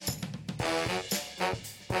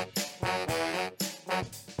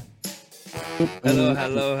Hello,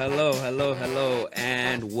 hello, hello, hello, hello,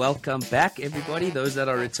 and welcome back, everybody, those that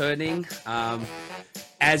are returning.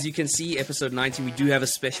 As you can see, episode 90, we do have a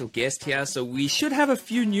special guest here, so we should have a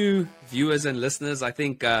few new viewers and listeners. I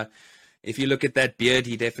think if you look at that beard,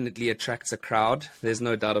 he definitely attracts a crowd. There's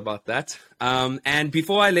no doubt about that. And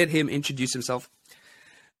before I let him introduce himself,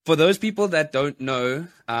 for those people that don't know,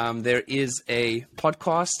 there is a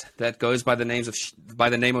podcast that goes by the name of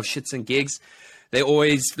Shits and Gigs. They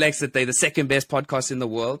always flex that they're the second best podcast in the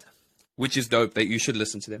world, which is dope, that you should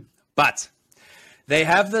listen to them. But they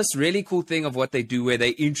have this really cool thing of what they do where they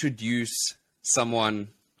introduce someone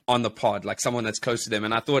on the pod, like someone that's close to them.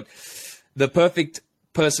 And I thought the perfect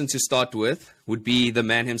person to start with would be the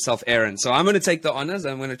man himself, Aaron. So I'm going to take the honors.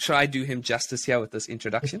 I'm going to try do him justice here with this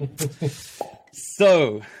introduction.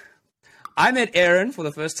 So I met Aaron for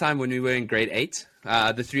the first time when we were in grade 8.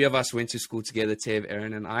 The three of us went to school together, Tev,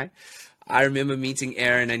 Aaron, and I. I remember meeting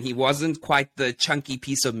Aaron, and he wasn't quite the chunky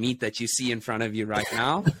piece of meat that you see in front of you right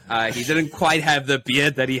now. He didn't quite have the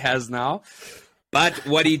beard that he has now. But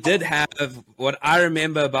what he did have, what I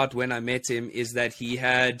remember about when I met him, is that he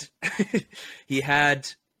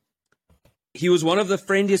was one of the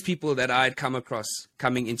friendliest people that I had come across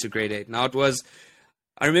coming into grade 8. Now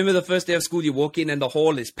I remember the first day of school, you walk in and the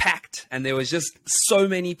hall is packed, and there was just so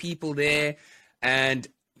many people there, and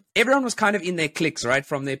everyone was kind of in their cliques, right?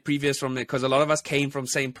 Because a lot of us came from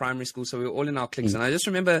same primary school, so we were all in our cliques. And I just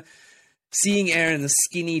remember seeing Aaron, the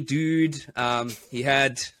skinny dude.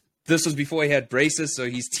 This was before he had braces, so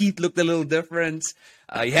his teeth looked a little different.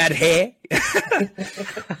 He had hair.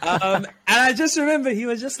 And I just remember he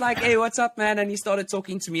was just like, "Hey, what's up, man?" And he started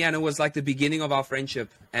talking to me, and it was like the beginning of our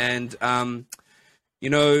friendship. And,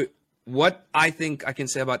 what I think I can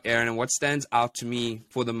say about Aaron and what stands out to me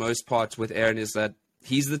for the most part with Aaron is that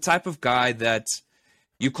he's the type of guy that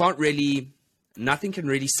nothing can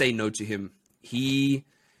really say no to him. He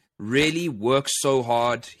really works so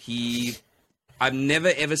hard. I've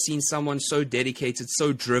never ever seen someone so dedicated,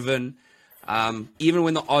 so driven. Even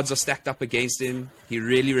when the odds are stacked up against him, he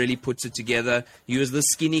really, really puts it together. He was the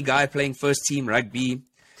skinny guy playing first team rugby.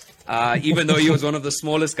 Even though he was one of the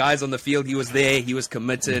smallest guys on the field, he was there. He was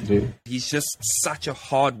committed. Mm-hmm. He's just such a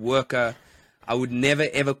hard worker. I would never,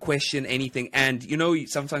 ever question anything. And,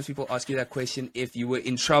 sometimes people ask you that question if you were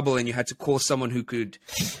in trouble and you had to call someone who could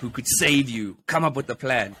save you, come up with a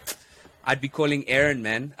plan. I'd be calling Aaron,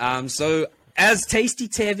 man. So as Tasty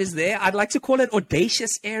Tev is there, I'd like to call it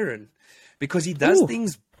Audacious Aaron because he does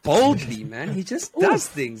things boldly, man. He just does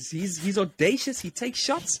things. He's audacious. He takes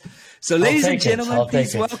shots. So ladies and gentlemen,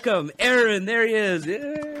 please welcome Aaron. There he is.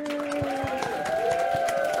 Yeah.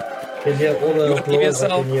 Can you hear all the applause? I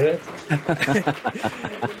can hear it.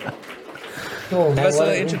 Cool, man. What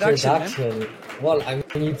an introduction. Man. Well, I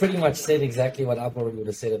mean, you pretty much said exactly what I probably would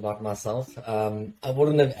have said about myself. I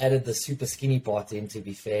wouldn't have added the super skinny part in, to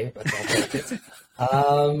be fair, but I'll take it.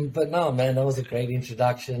 But no, man, that was a great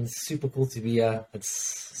introduction. Super cool to be here.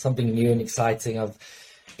 It's something new and exciting. I've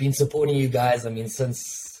been supporting you guys, I mean,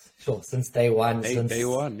 since day one. Day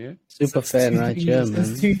one, yeah. Super fan right here, man.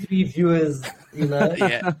 Since 2-3 viewers,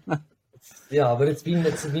 Yeah. Yeah, but it's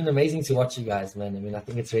been amazing to watch you guys, man. I mean, I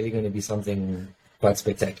think it's really going to be something quite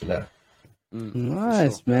spectacular.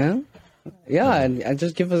 Nice, sure. Man. Yeah, and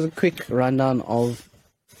just give us a quick rundown of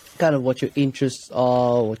kind of what your interests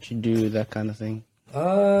are, what you do, that kind of thing.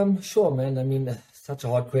 Sure, man. I mean, such a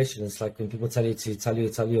hard question. It's like when people tell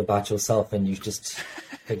you about yourself and you just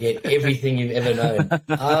forget everything you've ever known.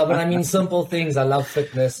 But I mean, simple things. I love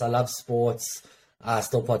fitness. I love sports. I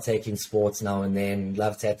still partake in sports now and then.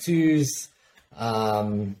 Love tattoos. I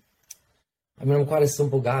mean, I'm quite a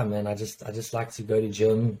simple guy, man. I just like to go to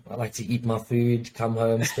gym. I like to eat my food, come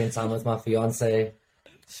home, spend time with my fiance.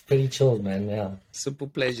 It's pretty chilled, man. Yeah. Simple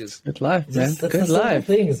pleasures. Good life, man. Good life.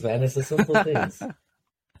 Things, man. It's the simple things.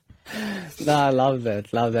 No, I love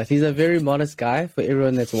that. Love that. He's a very modest guy for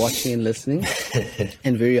everyone that's watching and listening,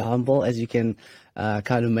 and very humble, as you can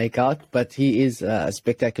kind of make out. But he is a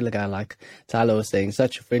spectacular guy, like Tyler was saying.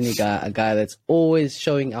 Such a friendly guy, a guy that's always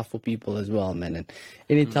showing up for people as well, man. And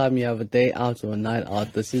anytime you have a day out or a night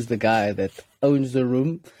out, this is the guy that owns the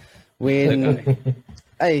room. When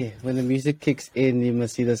the music kicks in, you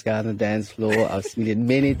must see this guy on the dance floor. I've seen it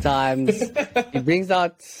many times. He brings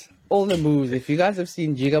out all the moves. If you guys have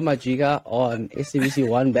seen Jiga Majiga on SABC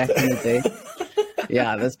 1 back in the day,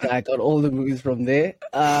 yeah, this guy got all the moves from there.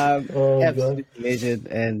 Absolute legend.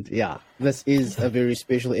 And yeah, this is a very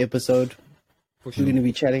special episode. We're going to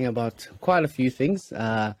be chatting about quite a few things,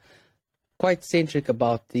 quite centric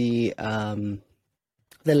about the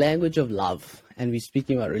language of love. And we're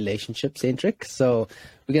speaking about relationship centric. So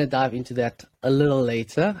we're going to dive into that a little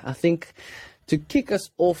later. I think to kick us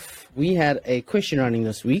off, we had a question running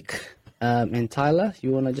this week. And Tyler,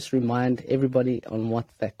 you want to just remind everybody on what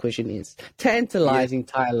that question is? Tantalizing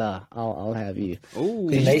Tyler, I'll have you. Oh,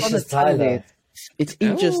 Tenacious Tyler. It's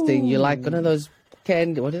interesting. You're like one of those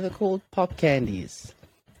candy, what are they called? Pop candies.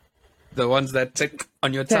 the ones that tick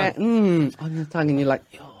on your tongue. On your tongue, and you're like,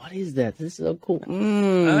 yo, what is that? This is so cool.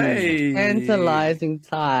 Hey. Tantalizing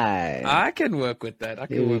time. I can work with that.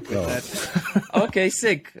 Here we With go. that. Okay,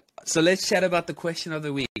 sick. So let's chat about the question of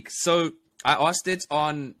the week. So I asked it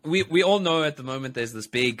on. We all know at the moment there's this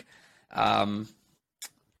big.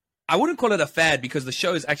 I wouldn't call it a fad because the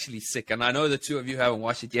show is actually sick, and I know the two of you haven't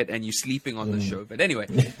watched it yet, and you're sleeping on the show. But anyway,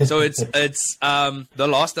 so it's The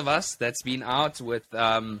Last of Us that's been out with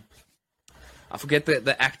I forget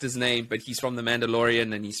the actor's name, but he's from The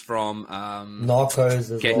Mandalorian and he's from Narcos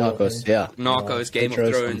as Okay. well. Narcos, yeah. Narcos, Game Pedro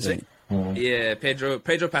of Thrones. something. Yeah, Pedro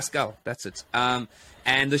Pascal. That's it.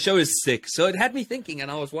 And the show is sick. So it had me thinking, and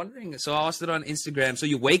I was wondering. So I asked it on Instagram. So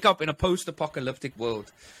you wake up in a post-apocalyptic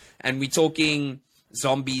world, and we're talking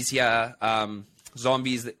zombies here.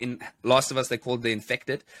 Zombies in Last of Us, they called the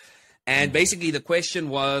infected. And basically, the question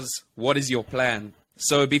was, what is your plan?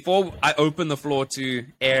 So before I open the floor to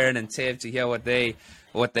Aaron and Tev to hear what they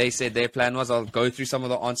said their plan was, I'll go through some of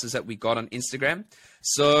the answers that we got on Instagram.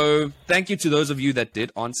 So thank you to those of you that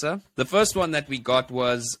did answer. The first one that we got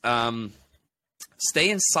was stay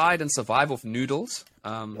inside and survive off noodles.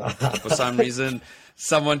 For some reason,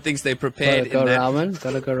 someone thinks they prepared Gotta go in that. ramen.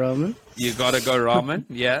 Gotta go ramen. You gotta go ramen,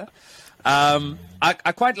 yeah.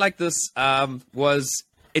 I quite like this.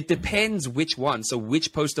 It depends which one. So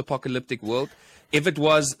which post-apocalyptic world? If it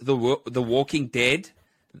was the Walking Dead,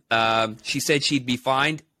 she said she'd be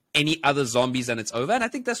fine. Any other zombies and it's over, and I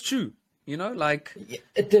think that's true. You know, like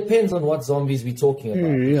It depends on what zombies we're talking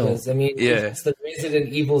about. Real. Because, I mean, Yeah. if it's the Resident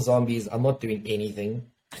Evil zombies, I'm not doing anything.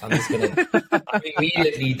 I'm just I'm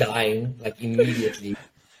immediately dying, like immediately.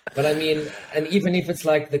 But I mean, and even if it's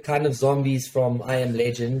like the kind of zombies from I Am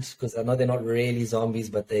Legend, because I know they're not really zombies,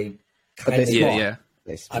 but they kind they're of smart. yeah.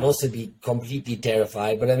 I'd also be completely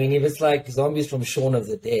terrified. But I mean, if it's like zombies from Shaun of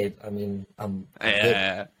the Dead, I mean, I'm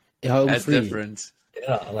good. Home That's free. different.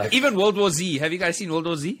 Yeah, like Even World War Z. Have you guys seen World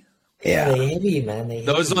War Z? they're heavy, man. They're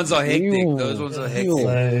Those heavy. ones are hectic. Ew. Those ones are hectic. Ew.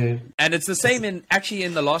 So, And it's the same in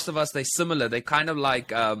The Last of Us. They're similar. They kind of like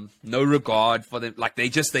no regard for them. Like they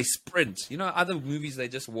sprint. You know, other movies they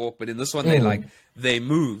just walk, but in this one they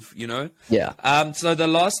move. You know. Yeah. So the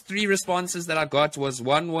last three responses that I got was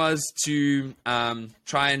one was to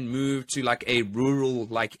try and move to like a rural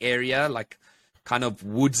like area, like kind of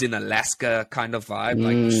woods in Alaska kind of vibe,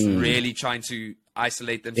 like just really trying to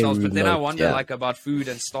isolate themselves. But then I remote, wonder yeah. like about food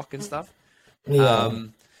and stock and stuff. yeah.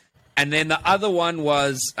 And then the other one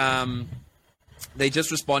was they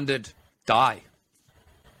just responded, die.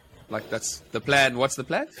 Like that's the plan. What's the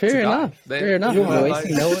plan? Fair To die. enough. They- Fair enough. Yeah, You're like-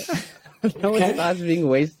 wasting no one starts being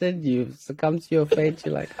wasted. You succumb to your fate.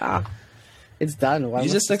 You're like, it's done. Why You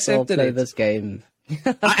must just I still accepted play it. this game?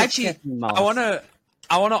 Actually, Mouse.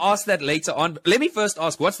 I wanna ask that later on. Let me first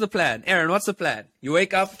ask, what's the plan? Aaron, what's the plan? You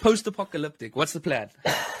wake up post-apocalyptic. What's the plan?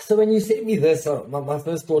 So when you sent me this, my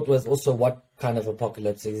first thought was also what kind of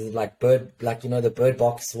apocalypse is it? Like the Bird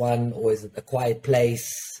Box one, or is it A Quiet Place?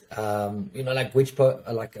 Like which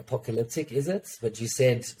like apocalyptic is it? But you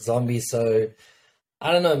said zombies, so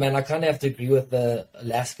I don't know, man. I kind of have to agree with the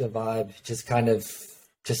Alaska vibe.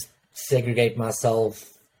 Just segregate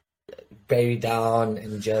myself, bury down,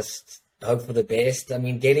 and just hope for the best. I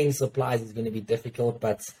mean, getting supplies is going to be difficult,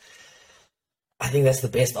 but I think that's the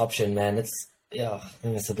best option, man. I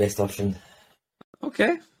think that's the best option.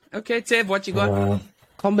 Okay, Tev, what you got?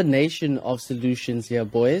 Combination of solutions here,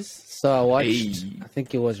 boys. So I watched, Hey. I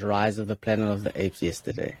think it was Rise of the Planet of the Apes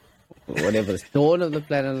yesterday. Whatever, Dawn of the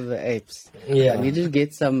Planet of the Apes. Yeah. I need to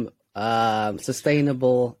get some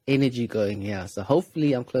sustainable energy going here. So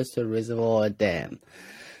hopefully I'm close to a reservoir or a dam.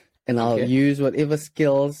 And I'll Okay. use whatever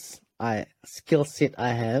skill set I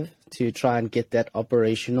have to try and get that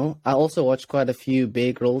operational. I also watched quite a few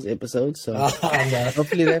Bear Grylls episodes, so No.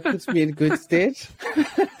 hopefully that puts me in good stead.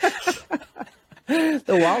 The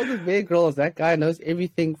wild with Bear Grylls, that guy knows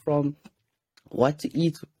everything from what to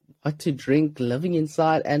eat, what to drink, living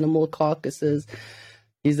inside animal carcasses.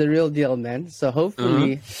 He's the real deal, man. So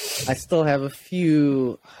hopefully I still have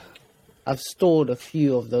I've stored a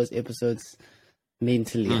few of those episodes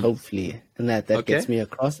mentally, hopefully, and that Okay. gets me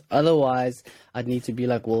across. Otherwise, I'd need to be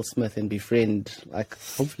like Will Smith and befriend, like,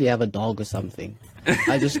 hopefully have a dog or something.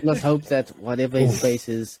 I just must hope that whatever his face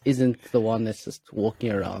is isn't the one that's just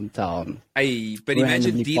walking around town. Hey, but imagine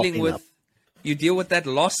randomly dealing popping with up. you deal with that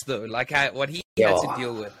loss though, like what he had to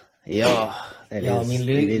deal with. Yeah, that Yeah, I is- mean,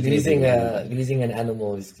 it is losing really- losing an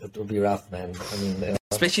animal it will be rough, man. I mean,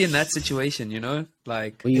 Especially in that situation, you know,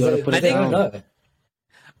 like Well, you gotta put I it think- down. no.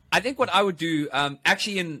 I think what I would do,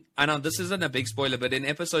 actually, I know this isn't a big spoiler, but in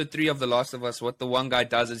episode 3 of The Last of Us, what the one guy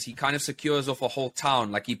does is he kind of secures off a whole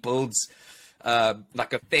town. Like he builds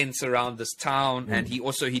like a fence around this town, and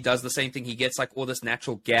he does the same thing. He gets like all this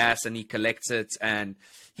natural gas and he collects it, and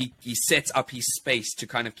he sets up his space to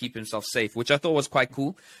kind of keep himself safe, which I thought was quite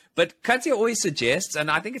cool. But Katya always suggests,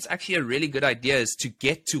 and I think it's actually a really good idea, is to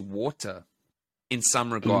get to water in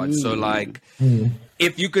some regards. So like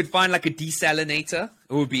if you could find like a desalinator,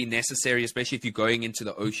 it would be necessary, especially if you're going into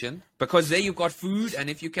the ocean, because there you've got food, and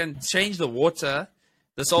if you can change the water,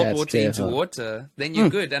 the salt That's water into clever. water, then you're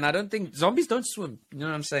good. And I don't think zombies don't swim. You know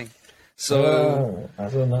what I'm saying? So I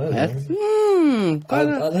don't know. That's Man. quite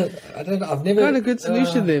a, I don't know. I've never. quite a good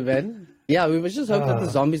solution there, man. Yeah, we must just hope that the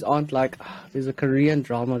Ah. zombies aren't like. There's a Korean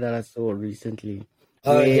drama that I saw recently.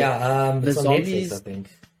 Oh where yeah, the it's on zombies- Netflix, I think.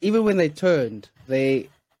 Even when they turned, they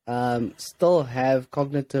still have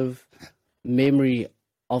cognitive memory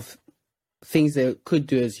of things they could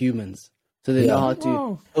do as humans. So they know Yeah. how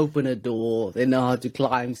to open a door, they know how to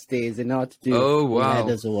climb stairs, they know how to do Oh, wow.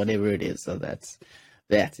 ladders or whatever it is. So that's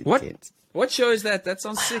What? intense. what show is that? That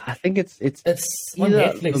sounds sick. I think it's It's on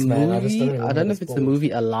either Netflix, a man. I just movie. don't I remember don't know what if it's the called. movie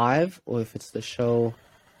Alive or if it's the show.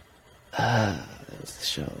 What's the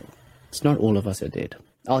show? It's not All of Us Are Dead.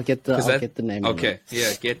 I'll get the name. of Okay, it.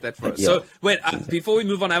 yeah, get that for us. Yeah. So wait, before we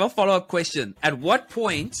move on, I have a follow-up question. At what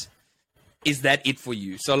point is that it for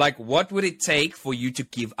you? So like, what would it take for you to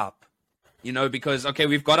give up? You know, because okay,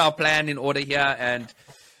 we've got our plan in order here, and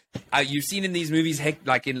you've seen in these movies, heck,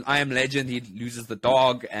 like in I Am Legend, he loses the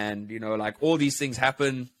dog, and you know, like all these things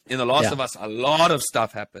happen. In The Last Yeah. of Us, a lot of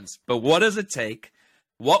stuff happens. But what does it take?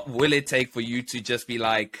 What will it take for you to just be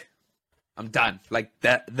like, I'm done. Like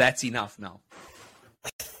that's enough now.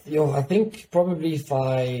 Yo, I think probably if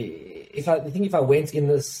I went in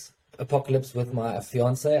this apocalypse with my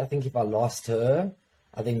fiance, I think if I lost her,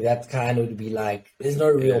 I think that kind of would be like, there's no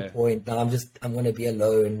real Yeah. point. Now I'm gonna be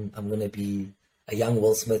alone. I'm gonna be a young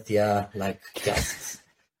Will Smith here, like just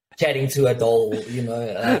chatting to a doll, you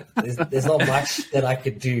know. There's not much that I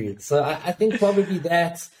could do. So I think probably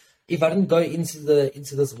that if I didn't go into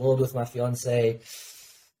this world with my fiance,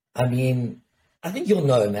 I mean, I think you'll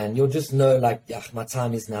know, man. You'll just know, like, yeah, my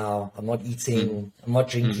time is now. I'm not eating. I'm not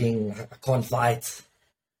drinking. I can't fight.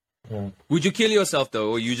 Would you kill yourself though,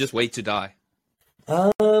 or you just wait to die?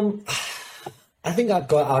 I think I'd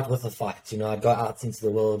go out with a fight. You know, I'd go out into the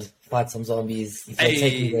world, fight some zombies. If they Hey,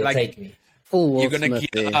 take me, they like- take me. Full Will You're gonna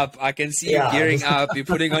Smith gear there. up. I can see Yeah. you gearing up. You're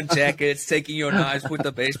putting on jackets, taking your knives, put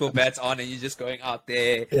the baseball bats on, and you're just going out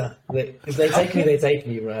there. Yeah, if they take me, they take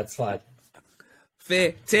me, bro. It's fine.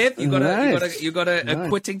 Fair, Tev. Nice. You got a Nice.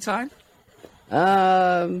 quitting time.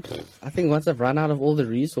 I think once I've run out of all the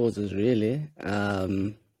resources, really.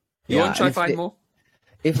 You want to try and find more?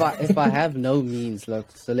 If I have no means, look,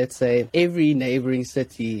 so let's say every neighboring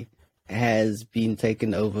city has been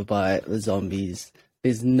taken over by the zombies.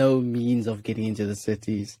 There's no means of getting into the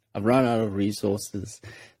cities. I've run out of resources.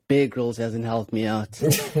 Bear Grylls hasn't helped me out,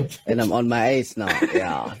 and I'm on my ace now.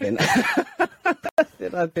 Yeah, then,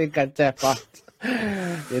 then I think I tap out.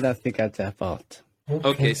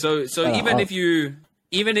 Okay, so Uh, even I'll- if you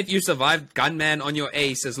survive gunman on your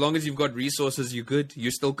ace, as long as you've got resources, you're good.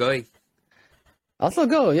 You're still going. I'll still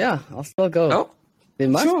go. Yeah, I'll still go. Oh, There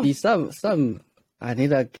must sure. be some. I need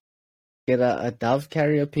to get a dove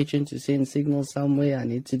carrier pigeon to send signals somewhere. I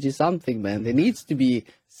need to do something, man. There needs to be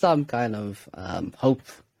some kind of hope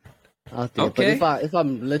out there. Okay. But if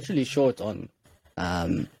I'm literally short on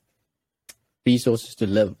resources to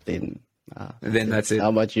live, then that's it. How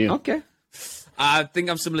about you? Okay. I think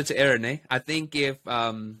I'm similar to Aaron. I think if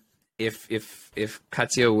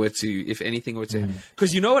Katya were to, if anything were to,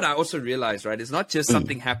 because you know what I also realized, right? It's not just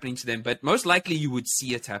something happening to them, but most likely you would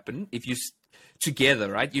see it happen if you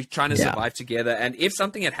together, right? You're trying to Yeah. survive together, and if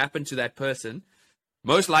something had happened to that person,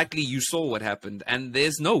 most likely you saw what happened, and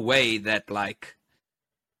there's no way that like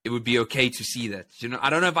it would be okay to see that. You know, I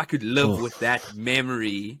don't know if I could live with that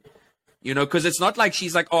memory. You know, because it's not like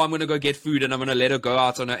she's like, oh, I'm going to go get food and I'm going to let her go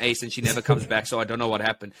out on her ace and she never comes back, so I don't know what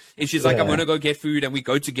happened. If she's like, I'm Yeah. going to go get food and we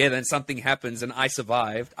go together and something happens and I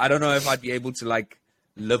survived, I don't know if I'd be able to, like,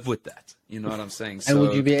 live with that. You know what I'm saying? And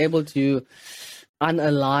would you be able to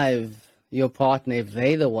unalive your partner if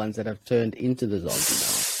they're the ones that have turned into the zombie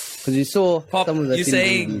now? Because you saw Pop, some of the you're things in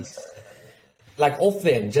saying- movies. Like off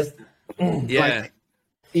them, just Yeah. like-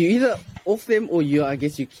 You either off them or I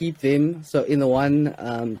guess you keep them. So in the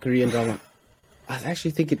one Korean drama, I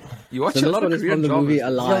actually think it. You watch so a this lot one of is Korean from the movie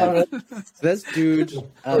dramas. Alive. This dude, he's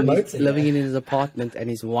Promoting living it. in his apartment, and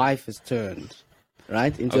his wife is turned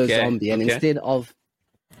right into Okay, a zombie. And okay. instead of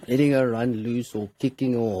letting her run loose or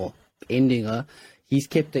kicking or ending her, he's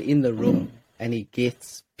kept her in the room, and he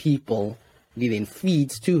gets people. He then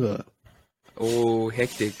feeds to her. Oh,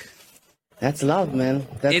 hectic. That's love, man.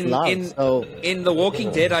 That's love. In The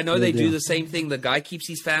Walking Dead, I know they do Yeah. the same thing. The guy keeps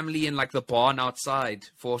his family in like the barn outside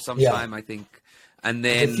for some Yeah. time, I think. And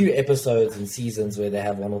There's then, a few episodes and seasons where they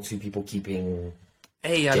have one or two people keeping.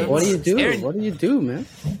 hey, I don't What do know. you do? Aaron, What do you do, man?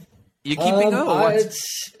 you keeping her or what?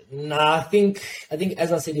 Nah, I think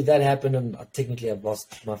as I said, if that happened and technically I've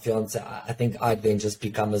lost my fiance, I think I'd then just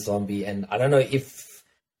become a zombie. And I don't know if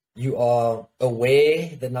you are aware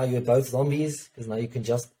that now you're both zombies, because now you can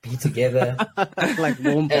just be together Like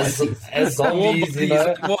warm as, bodies. as Warm zombies, you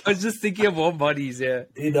bodies. know. I was just thinking of warm bodies, yeah.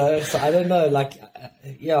 You know, so I don't know, like,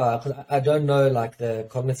 yeah, 'cause I don't know, like, the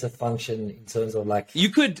cognitive function in terms of, like, You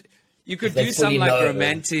could they do some fully like know,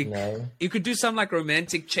 romantic. you know? You could do some like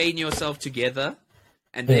romantic chain yourself together,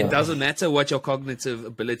 and then it Yeah. doesn't matter what your cognitive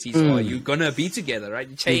abilities are. You're gonna be together, right?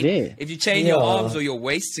 You chain Yeah. if you chain your Yeah. arms or your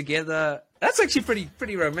waist together. That's actually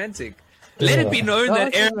pretty romantic. Let it be known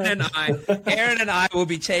that Aaron and I will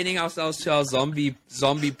be chaining ourselves to our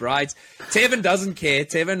zombie brides. Tevin doesn't care.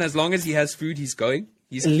 Tevin, as long as he has food, he's going.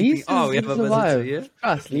 He's At keeping. least Oh, we he'll have a survive. visitor. Yeah.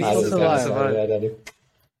 Trust, at least I he'll don't survive. survive. I don't know.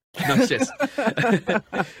 Not just.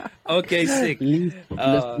 Okay, sick. At least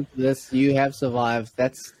listen to this. You have survived.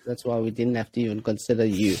 That's why we didn't have to even consider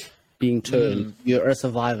you being turned. You're a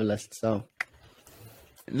survivalist, so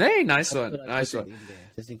Hey, nice one. Nice one.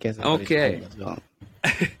 just in case. Okay. anybody's as well.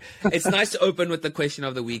 It's nice to open with the question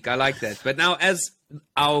of the week. I like that. But now, as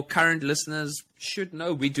our current listeners should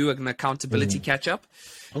know, we do an accountability catch up,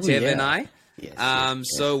 Tev yeah. and I. Yes,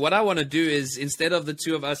 So what I want to do is, instead of the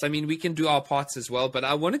two of us, I mean, we can do our parts as well, but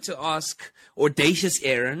I wanted to ask audacious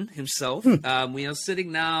Aaron himself. We are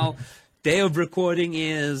sitting now, day of recording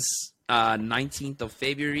is 19th of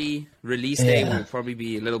February. Release day Yeah. will probably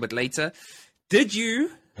be a little bit later. Did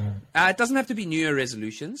you... it doesn't have to be New Year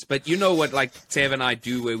resolutions, but you know what, like Tev and I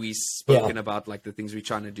do, where we've spoken about like the things we're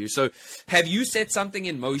trying to do. So, have you set something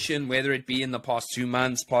in motion, whether it be in the past 2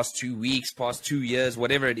 months, past 2 weeks, past 2 years,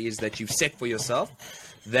 whatever it is that you've set for yourself,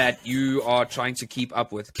 that you are trying to keep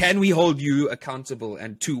up with? Can we hold you accountable,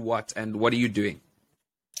 and to what? And what are you doing?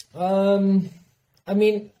 I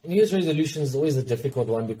mean, New Year's resolution is always a difficult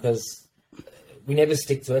one because we never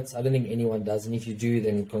stick to it. I don't think anyone does. And if you do,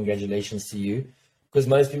 then congratulations to you. Because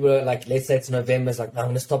most people are like, let's say it's November, it's like, no, I'm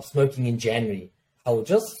going to stop smoking in January. I will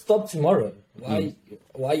just stop tomorrow. Why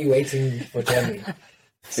are you waiting for January?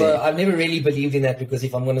 So I've never really believed in that, because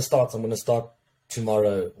if I'm going to start, I'm going to start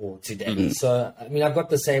tomorrow or today. So, I mean, I've got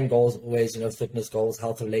the same goals always, fitness goals,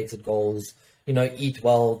 health-related goals, eat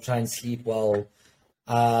well, try and sleep well.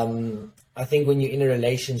 I think when you're in a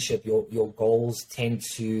relationship, your goals tend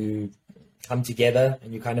to come together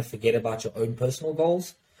and you kind of forget about your own personal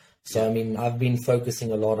goals. So, I mean, I've been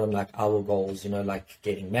focusing a lot on like our goals, like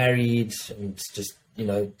getting married, and just,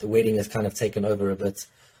 the wedding has kind of taken over a bit.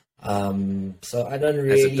 So I don't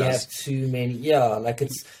really have too many. Yeah, like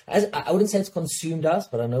I wouldn't say it's consumed us,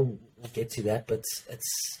 but I know we'll get to that. But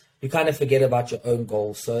you kind of forget about your own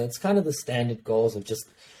goals. So it's kind of the standard goals of just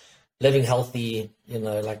living healthy,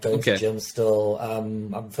 like going to gym still.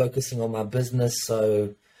 I'm focusing on my business.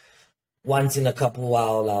 So once in a couple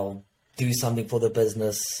while, I'll do something for the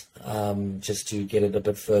business, just to get it a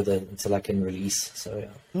bit further until I can release. So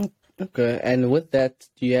yeah. Okay, and with that,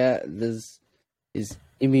 is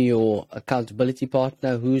Imi your accountability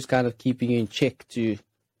partner? Who's kind of keeping you in check to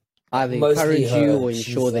either Mostly encourage her. you or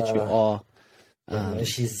ensure that you are?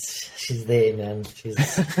 She's there, man. She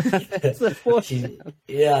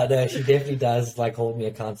definitely does like hold me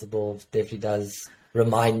accountable. Definitely does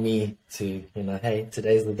remind me to, hey,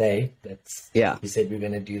 today's the day. You said we're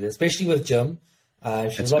gonna do this, especially with gym.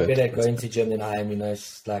 She's a lot better at going to gym than I am.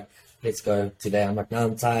 She's like, let's go today. I'm like, no,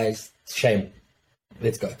 I'm tired. Shame.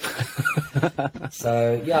 Let's go.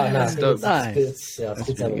 So yeah, no, it's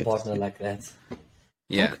good to have a partner like that.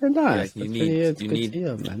 Yeah, okay, nice. Yeah, you need,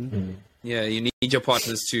 man. Yeah, you need your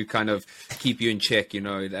partners to kind of keep you in check.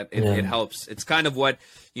 That it helps. It's kind of what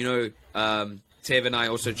Tev and I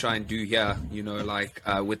also try and do here. Like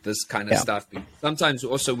with this kind of stuff. Sometimes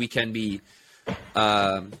also we can be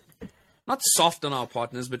not soft on our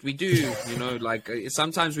partners, but we do. Like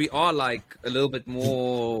sometimes we are like a little bit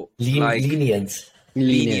more lenient.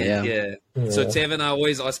 Yeah. So Tev and I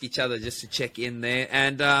always ask each other just to check in there.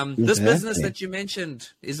 And this business that you mentioned,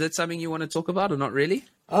 is that something you want to talk about or not really?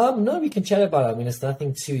 No, we can chat about it. I mean, it's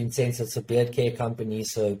nothing too intense. It's a beard care company,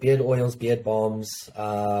 so beard oils, beard balms.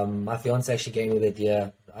 My fiance actually gave me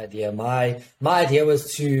the idea. My idea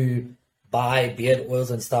was to buy beard oils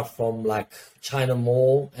and stuff from like China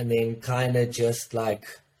Mall, and then kind of just like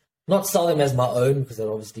not sell them as my own because that'd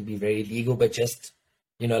obviously be very illegal, but just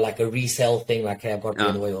like a resale thing. Like, hey, I've got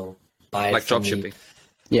beard oil, buy it Like from drop me. shipping.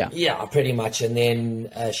 Yeah, pretty much. And then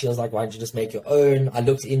she was like, why don't you just make your own? I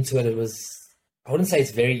looked into it. I wouldn't say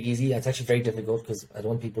it's very easy. It's actually very difficult because I don't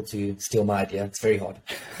want people to steal my idea. It's very hard.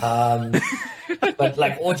 But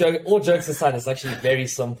like all jokes aside, it's actually very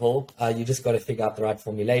simple. You just got to figure out the right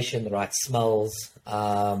formulation, the right smells.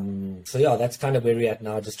 So yeah, that's kind of where we're at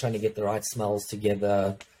now, just trying to get the right smells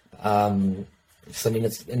together. So I mean,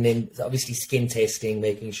 and then obviously skin testing,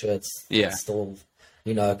 making sure it's still,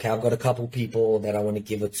 okay, I've got a couple people that I want to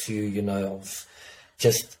give it to, of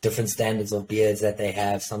just different standards of beards that they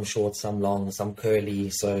have, some short, some long, some curly.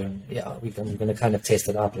 So yeah, we're going to kind of test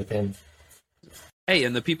it out with them. Hey,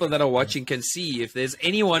 and the people that are watching can see if there's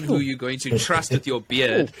anyone who you're going to trust with your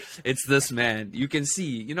beard, it's this man. You can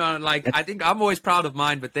see, like, I think I'm always proud of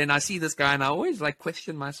mine, but then I see this guy and I always like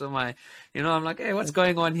question myself. I'm like, hey, what's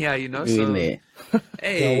going on here? Really? So,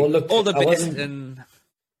 hey, well, look, all the best. And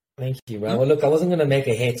thank you, man. Well, look, I wasn't going to make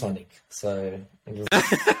a hair tonic, so it was,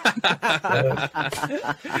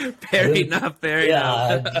 fair enough.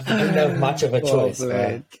 yeah, I didn't have much of a choice.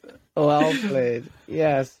 Well played.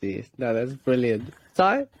 Yeah, Steve. No, that's brilliant.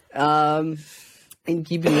 So, in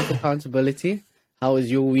keeping with accountability, how was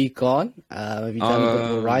your week gone? Have you done a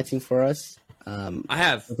bit more writing for us? I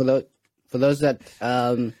have. For those that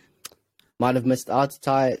might have missed out,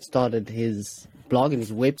 Ty started his blog and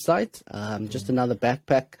his website, just another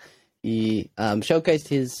backpack. He showcased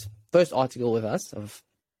his first article with us of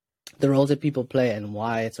the roles that people play and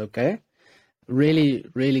why it's okay. Really,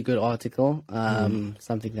 really good article.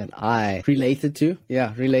 Something that I related to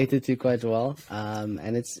quite well.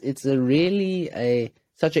 And it's a really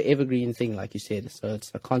such an evergreen thing, like you said. So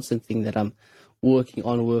it's a constant thing that I'm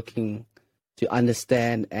working to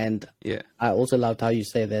understand. And I also loved how you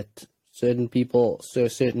say that certain people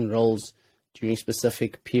serve certain roles during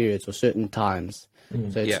specific periods or certain times.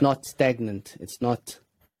 So it's not stagnant. It's not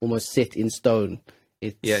almost set in stone.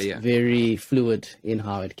 It's very fluid in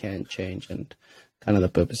how it can change and kind of the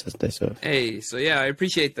purposes they serve. Hey, so yeah, I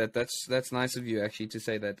appreciate that. That's nice of you actually to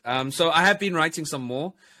say that. So I have been writing some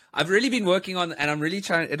more. I've really been working on, and I'm really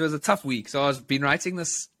trying. It was a tough week, so I've been writing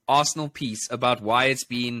this Arsenal piece about why it's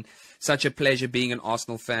been such a pleasure being an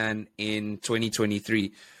Arsenal fan in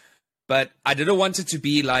 2023. But I didn't want it to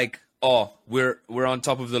be like, oh, we're on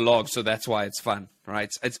top of the log, so that's why it's fun, right?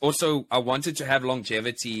 It's also, I wanted to have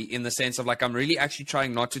longevity in the sense of like, I'm really actually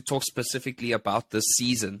trying not to talk specifically about this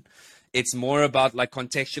season. It's more about like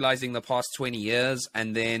contextualizing the past 20 years,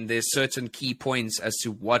 and then there's certain key points as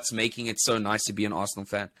to what's making it so nice to be an Arsenal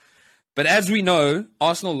fan. But as we know,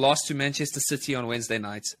 Arsenal lost to Manchester City on Wednesday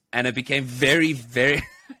night, and it became very, very,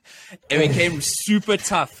 it became super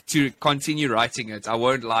tough to continue writing it. I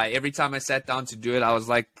won't lie. Every time I sat down to do it, I was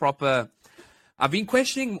like I've been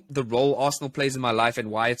questioning the role Arsenal plays in my life and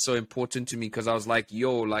why it's so important to me, because I was like,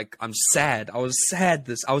 I'm sad. I was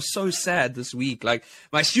so sad this week. Like,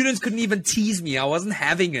 my students couldn't even tease me. I wasn't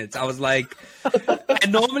having it. I was like,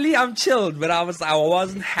 and normally I'm chilled, but I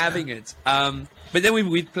wasn't having it. But then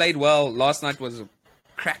we played well. Last night was a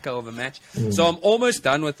cracker of a match. So I'm almost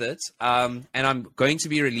done with it. And I'm going to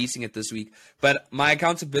be releasing it this week. But my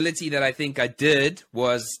accountability that I think I did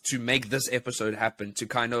was to make this episode happen, to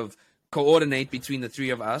kind of coordinate between the three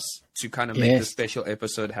of us to kind of make this special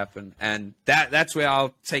episode happen. And that's where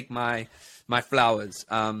I'll take my flowers.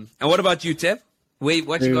 And what about you, Tev? Wait,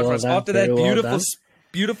 what you got for us? After that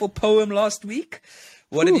beautiful poem last week,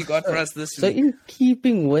 what have you got for us this week? So in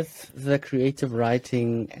keeping with the creative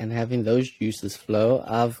writing and having those juices flow,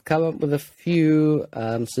 I've come up with a few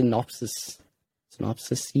synopsi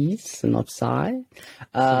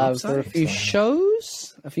for a few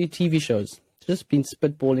shows, a few TV shows. Just been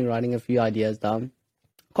spitballing, writing a few ideas down.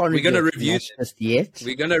 We're gonna review just yet.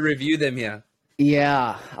 We're gonna review them here.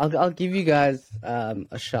 Yeah, I'll give you guys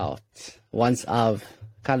a shout once I've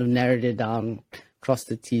kind of narrowed it down, crossed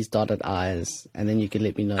the T's, dotted I's, and then you can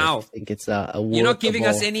let me know if you think it's a You're not giving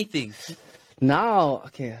us anything. No,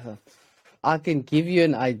 okay. I can give you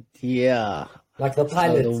an idea. Like the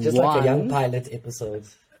pilot, just like a young pilot episode.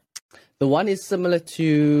 The one is similar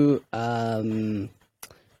to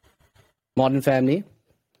Modern Family,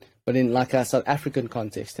 but in like a South African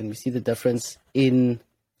context, and we see the difference in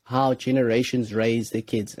how generations raise their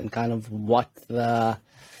kids and kind of what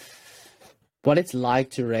it's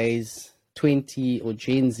like to raise 20 or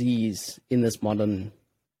Gen Zs in this modern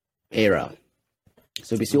era.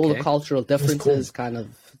 So we see all the Okay. cultural differences, kind of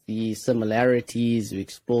the similarities. We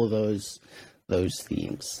explore those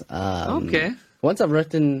themes. Okay. Once I've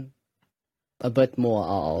written a bit more,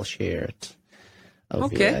 I'll share it over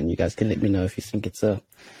Okay. here, and you guys can let me know if you think it's a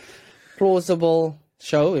plausible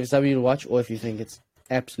show, if it's something to watch, or if you think it's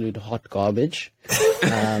absolute hot garbage.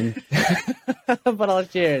 But I'll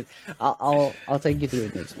share it. I'll take you through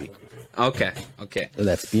it next week. Okay. So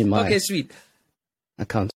that's been my Okay, sweet.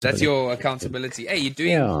 account. That's your accountability. Hey, you're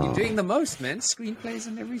doing the most, man. Screenplays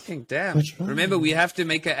and everything. Damn. What's wrong? Remember, we have to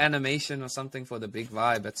make an animation or something for the big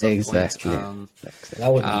vibe at some Exactly. point.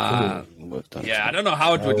 That would be cool. Worked on. Yeah, I don't know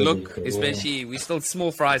how it would That would look, be cool. especially we're still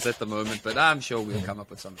small fries at the moment, but I'm sure we'll come up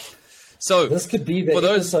with something. So This could be the For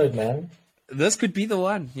those- episode, man. this could be the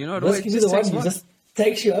one. You know, This it could be just the one. takes It one. just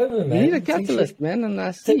takes you over, You man. need a Takes you catalyst, man, and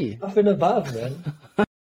I see. Up and above, man.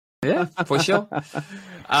 Yeah, for sure.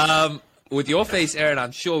 With your face, Aaron,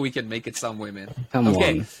 I'm sure we can make it somewhere, man. Come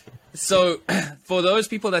on. So, for those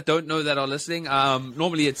people that don't know that are listening,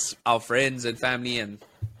 normally it's our friends and family and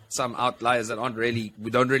some outliers that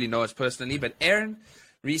we don't really know us personally. But Aaron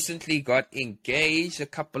recently got engaged a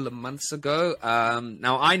couple of months ago.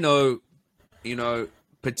 Now I know,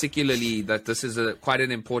 particularly that this is quite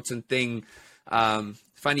an important thing.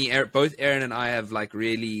 Both Aaron and I have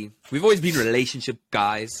we've always been relationship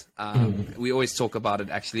guys. We always talk about it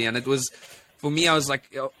actually. And it was, for me, I was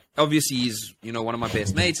like, obviously he's, one of my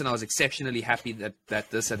best mates, and I was exceptionally happy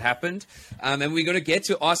that this had happened. And we're going to get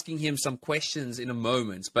to asking him some questions in a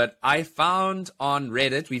moment. But I found on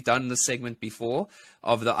Reddit, we've done this segment before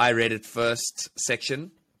of the I Read It First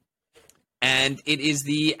section. And it is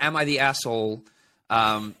the Am I the Asshole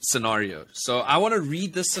scenario. So I want to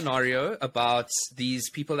read this scenario about these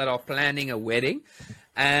people that are planning a wedding,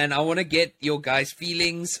 and I want to get your guys'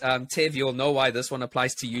 feelings. Tev, you'll know why this one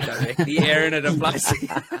applies to you directly. Aaron, it applies to you.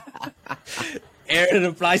 Aaron, it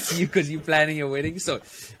applies to you because you're planning your wedding. So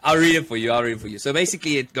I'll read it for you. So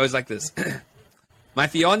basically it goes like this. My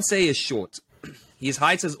fiance is short. His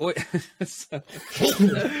height is always...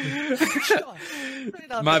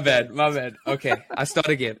 My bad. Okay, I start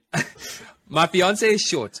again. My fiance is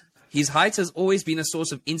short. His height has always been a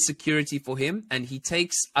source of insecurity for him, and he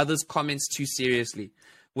takes others' comments too seriously.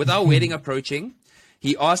 With our wedding approaching,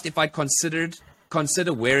 he asked if I'd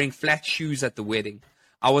consider wearing flat shoes at the wedding.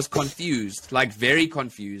 I was confused, very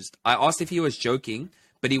confused. I asked if he was joking,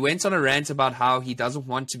 but he went on a rant about how he doesn't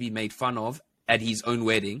want to be made fun of at his own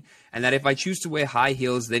wedding, and that if I choose to wear high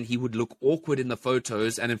heels, then he would look awkward in the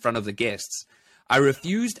photos and in front of the guests. I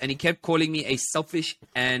refused, and he kept calling me a selfish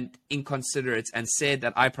and inconsiderate, and said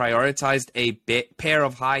that I prioritized a pair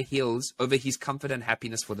of high heels over his comfort and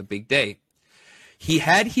happiness for the big day. He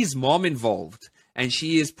had his mom involved, and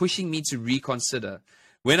she is pushing me to reconsider.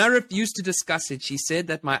 When I refused to discuss it, she said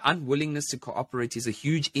that my unwillingness to cooperate is a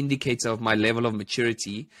huge indicator of my level of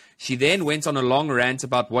maturity. She then went on a long rant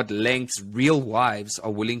about what lengths real wives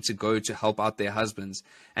are willing to go to help out their husbands,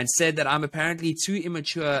 and said that I'm apparently too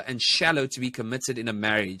immature and shallow to be committed in a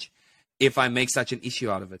marriage if I make such an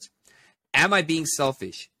issue out of it. Am I being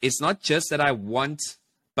selfish? It's not just that I want,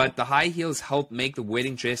 but the high heels help make the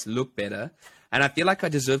wedding dress look better, and I feel like I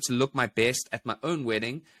deserve to look my best at my own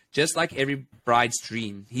wedding, just like every bride's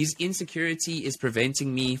dream. His insecurity is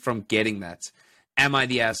preventing me from getting that. Am I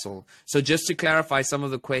the asshole? So just to clarify some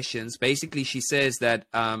of the questions, basically she says that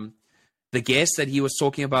the guests that he was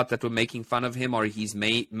talking about that were making fun of him are his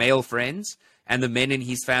male friends and the men in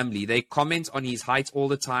his family. They comment on his height all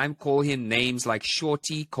the time, call him names like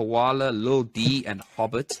Shorty, Koala, Lil D, and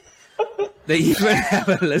Hobbit. They even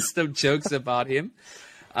have a list of jokes about him.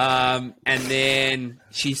 And then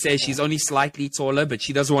she says she's only slightly taller, but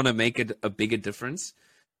she doesn't want to make it a bigger difference.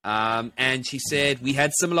 And she said, we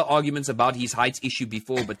had similar arguments about his height issue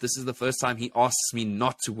before, but this is the first time he asks me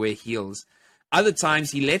not to wear heels. Other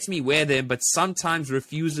times he lets me wear them, but sometimes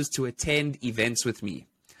refuses to attend events with me.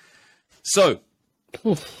 So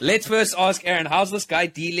let's first ask Aaron, how's this guy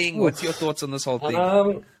dealing? What's your thoughts on this whole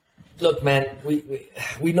thing? Look, man,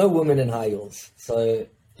 we know women in high heels, so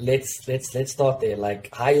let's start there.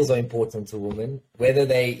 High heels are important to women, whether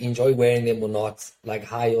they enjoy wearing them or not.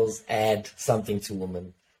 High heels add something to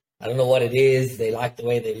women. I don't know what it is. They like the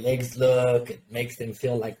way their legs look. It makes them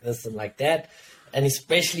feel like this and like that. And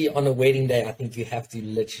especially on a wedding day, I think you have to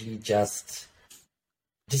literally just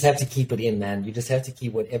have to keep it in, man. You just have to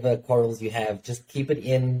keep whatever quarrels you have, just keep it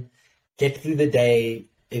in, get through the day.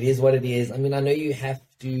 It is what it is. I mean, I know you have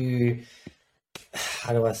to,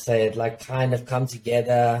 how do I say it, kind of come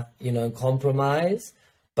together, and compromise,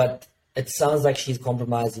 but it sounds like she's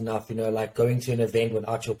compromised enough, going to an event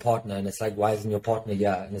without your partner, and it's like, why isn't your partner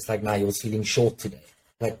here? And it's like, nah, you was feeling short today.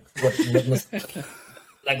 Like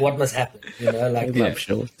what must happen, like. I'm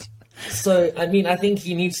sure. So, I mean, I think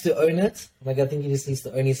he needs to own it. Like, I think he just needs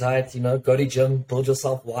to own his height, go to gym, build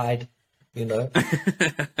yourself wide,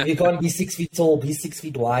 You can't be 6 feet tall, be 6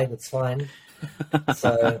 feet wide, it's fine.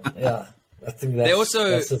 So, yeah. I think that's, they also,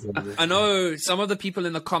 that's just what it is. I know some of the people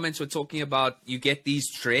in the comments were talking about you get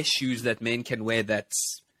these dress shoes that men can wear that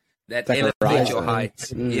like elevate a your riser.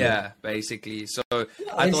 height. Yeah, basically. So I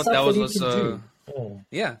and thought stuff that was he can also, do. Oh.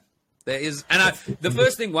 yeah, there is. And the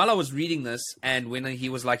first thing while I was reading this and when he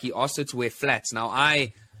was like, he asked her to wear flats. Now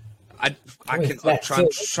I'm flats, trying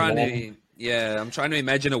so- to, yeah, I'm trying to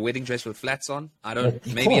imagine a wedding dress with flats on. I don't, But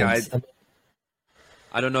you maybe can't.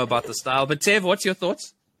 I don't know about the style, but Tev, what's your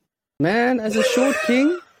thoughts? Man, as a short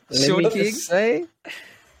king, Short let me king? just say,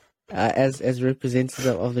 as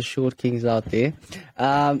representative of the short kings out there,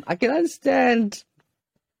 I can understand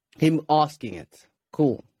him asking it.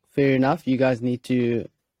 Cool, fair enough. You guys need to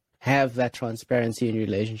have that transparency in your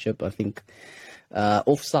relationship. I think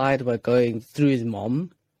offside by going through his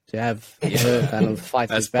mom to have her kind of fight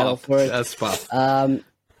this battle for it. That's tough.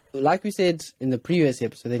 Like we said in the previous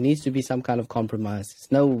episode, there needs to be some kind of compromise.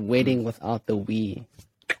 It's no wedding without the we.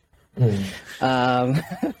 You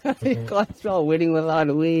can't spell wedding without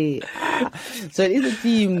a we. So it is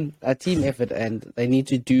a team effort, and they need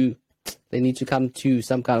to come to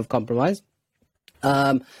some kind of compromise.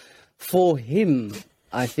 For him,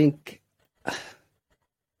 I think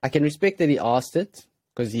I can respect that he asked it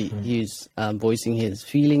because he's voicing his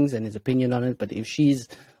feelings and his opinion on it. But if she's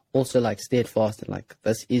also like steadfast and like,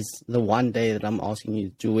 this is the one day that I'm asking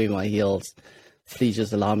you to wear my heels, please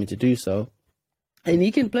just allow me to do so. And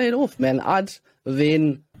he can play it off, man. I'd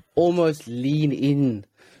then almost lean in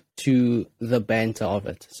to the banter of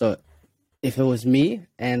it. So if it was me,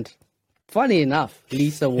 and funny enough,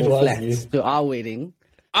 Lisa wore was flats you. to our wedding.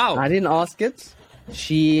 Oh, I didn't ask it.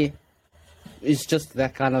 She is just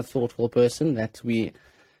that kind of thoughtful person that we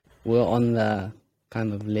were on the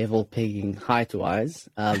kind of level pegging height-wise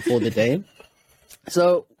for the day.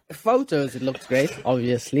 So photos, it looked great,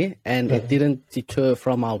 obviously, and it didn't deter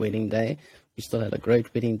from our wedding day. We still had a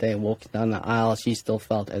great wedding day. Walking down the aisle, she still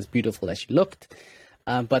felt as beautiful as she looked.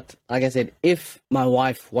 But like I said, if my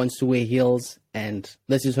wife wants to wear heels and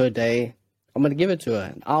this is her day, I'm going to give it to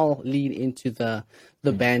her. And I'll lean into the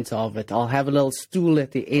banter of it. I'll have a little stool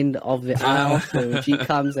at the end of the aisle. So when she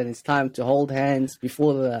comes and it's time to hold hands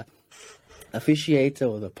before the officiator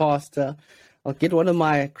or the pastor, I'll get one of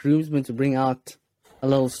my groomsmen to bring out a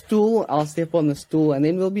little stool. I'll step on the stool and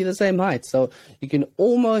then we'll be the same height. So you can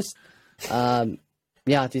almost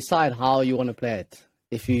decide how you want to play it.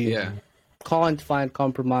 If you can't find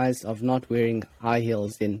compromise of not wearing high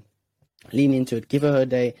heels, then lean into it, give her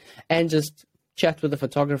day, and just chat with the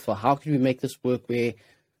photographer. How can we make this work where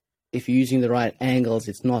if you're using the right angles,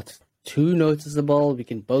 it's not too noticeable? We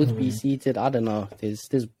can both be seated. I don't know. There's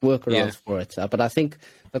workarounds for it. But I think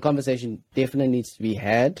the conversation definitely needs to be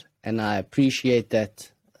had, and I appreciate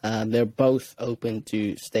that they're both open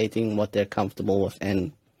to stating what they're comfortable with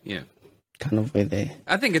and kind of where they...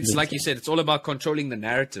 I think it's like you said, it's all about controlling the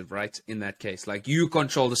narrative, right? In that case, like you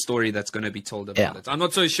control the story that's going to be told about it. I'm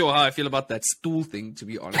not so sure how I feel about that stool thing, to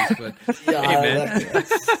be honest, but hey, man,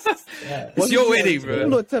 it's your wedding, bro.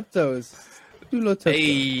 Stool or tiptoes? Stool or tiptoes?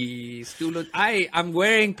 Hey, stool. I'm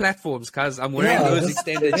wearing platforms, cuz I'm wearing those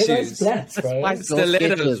extended shoes. Flats, bro. Spice Girl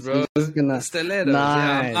Stilettos, sketches. bro. We're just gonna- Stilettos.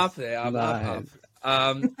 Yeah, I'm up there. I'm up.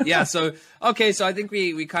 So okay, so I think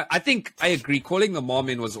I think I agree. Calling the mom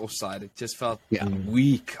in was offside. It just felt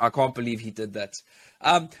weak. I can't believe he did that.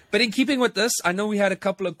 But in keeping with this, I know we had a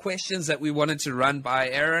couple of questions that we wanted to run by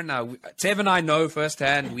Aaron. Tev and I know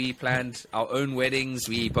firsthand. We planned our own weddings.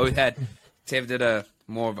 We both had. Tev did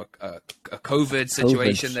more of a COVID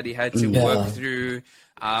situation that he had to work through.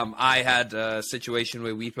 I had a situation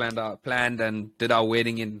where we planned and did our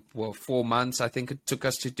wedding in 4 months. I think it took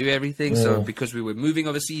us to do everything. So because we were moving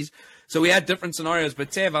overseas, so we had different scenarios.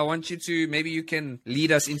 But Tev, I want you to maybe you can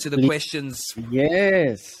lead us into the questions.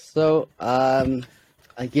 Yes. So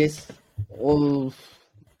I guess more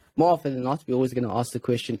often than not, we're always going to ask the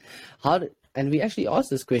question, and we actually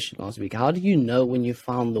asked this question last week. How do you know when you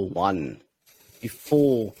found the one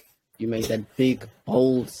before you make that big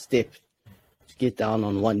bold step? Get down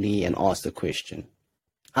on one knee and ask the question.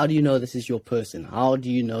 How do you know this is your person? How do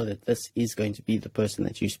you know that this is going to be the person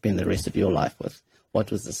that you spend the rest of your life with? What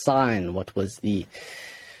was the sign? What was the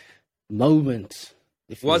moment?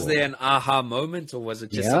 Was there an aha moment, or was it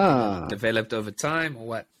just something that developed over time, or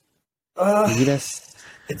what?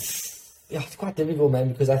 It's quite difficult,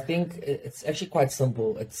 man, because I think it's actually quite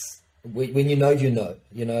simple. It's when you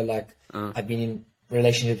know, like I've been in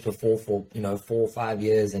relationships before for 4 or 5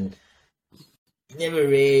 years, and never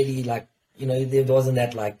really like, there wasn't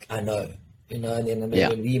that like, I know, and then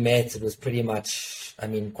when we met, it was pretty much,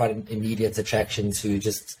 quite an immediate attraction to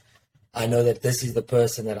just, I know that this is the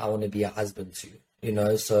person that I want to be a husband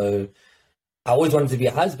to, so I always wanted to be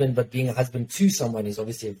a husband, but being a husband to someone is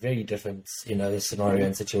obviously a very different, scenario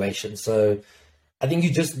and situation. So I think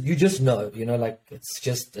you just know, like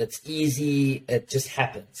it's easy. It just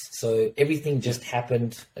happens. So everything just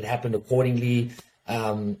happened. It happened accordingly.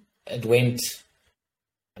 It went,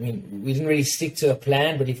 we didn't really stick to a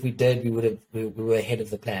plan, but if we did, we were ahead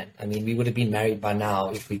of the plan. We would have been married by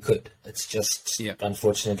now if we could. It's just,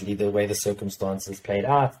 unfortunately, the way the circumstances played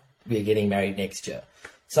out, we're getting married next year.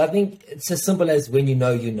 So I think it's as simple as when you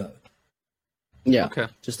know, you know. Yeah. Okay.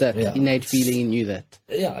 Just that innate feeling in you that.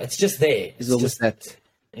 Yeah, it's just there. It's almost that.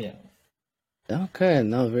 Yeah. Okay.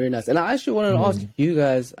 No, very nice. And I actually wanted to ask you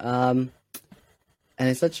guys, and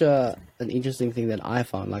it's such an interesting thing that I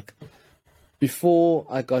found. Like, before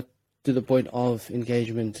I got to the point of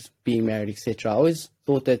engagement, being married, etc., I always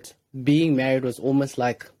thought that being married was almost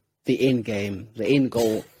like the end game, the end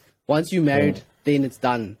goal. Once you're married, then it's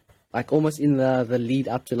done. Like almost in the lead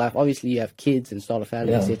up to life. Obviously, you have kids and start a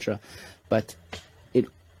family, etc. But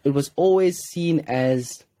it was always seen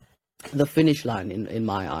as the finish line in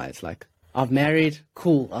my eyes. Like, I've married,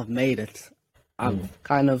 cool, I've made it. I've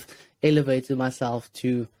kind of elevated myself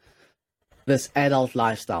to this adult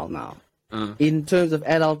lifestyle now. In terms of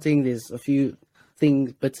adulting, there's a few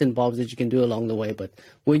things, bits and bobs that you can do along the way. But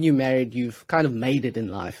when you're married, you've kind of made it in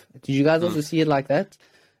life. Did you guys also see it like that?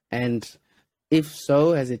 And if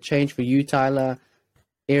so, has it changed for you, Tyler?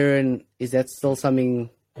 Aaron, is that still something,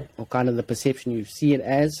 or kind of the perception you see it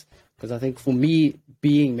as? Because I think for me,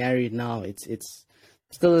 being married now, it's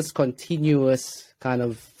still this continuous kind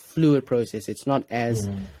of fluid process. It's not as,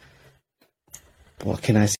 what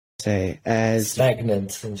can I say, as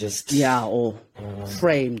stagnant and just or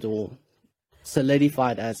framed or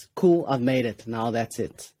solidified as, cool, I've made it. Now that's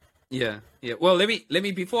it. Yeah. Well, let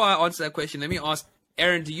me before I answer that question, let me ask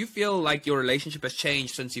Aaron, do you feel like your relationship has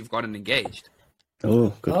changed since you've gotten engaged?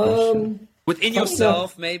 Oh, good question. Within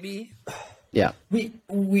yourself, maybe? Yeah.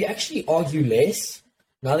 We actually argue less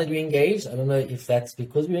now that we're engaged. I don't know if that's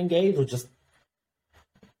because we're engaged or just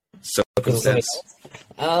circumstance.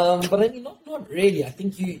 But not really. I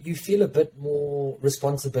think you feel a bit more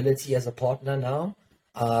responsibility as a partner now,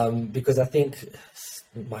 because I think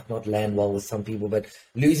it might not land well with some people, but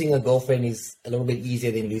losing a girlfriend is a little bit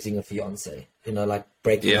easier than losing a fiance. Like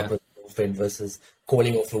breaking up with a girlfriend versus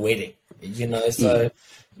calling off a wedding. So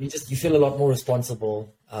you feel a lot more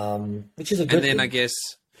responsible, which is a good thing. And then I guess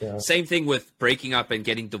same thing with breaking up and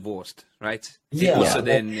getting divorced, right? So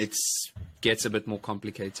then it gets a bit more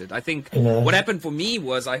complicated. I think what happened for me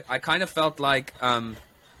was I kind of felt like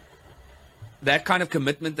that kind of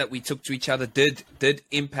commitment that we took to each other did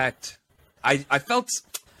impact. I felt,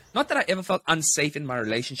 not that I ever felt unsafe in my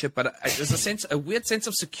relationship, but there's a weird sense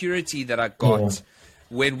of security that I got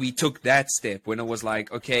when we took that step, when it was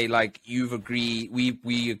like, okay, like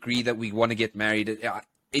we agree that we want to get married.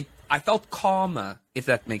 I felt calmer, if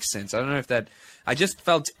that makes sense. I don't know if I just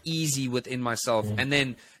felt easy within myself. And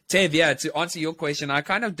then, Tev, to answer your question, I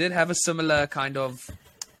kind of did have a similar kind of,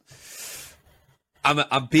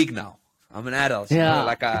 I'm big now. I'm an adult.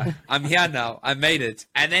 Like I'm here now. I made it.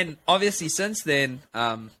 And then obviously since then,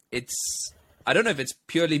 I don't know if it's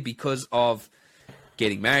purely because of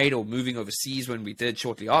getting married or moving overseas when we did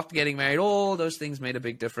shortly after getting married. All those things made a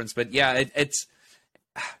big difference. But it's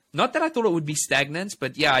not that I thought it would be stagnant,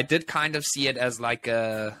 but I did kind of see it as like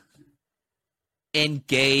a end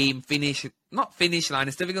game not finish line.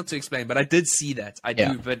 It's difficult to explain, but I did see that. I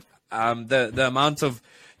do. But the amount of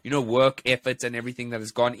work, effort, and everything that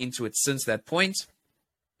has gone into it since that point,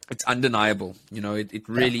 it's undeniable. It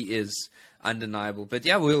really is undeniable. But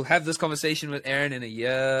we'll have this conversation with Aaron in a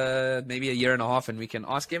year, maybe a year and a half, and we can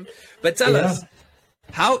ask him. But tell us,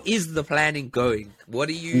 how is the planning going? What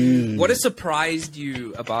has surprised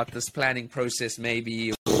you about this planning process,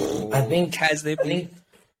 maybe? I think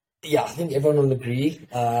everyone will agree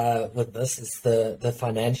with this. It's the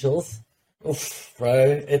financials. Oof,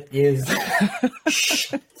 bro, it is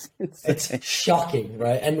it's shocking,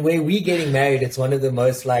 right? And where we're getting married, it's one of the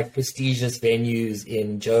most like prestigious venues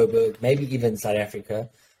in Joburg, maybe even South Africa.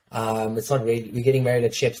 It's not really, we're getting married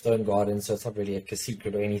at Shepstone Gardens, so it's not really a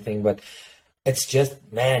secret or anything, but it's just,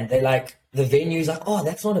 man, they like, the venue's like, oh,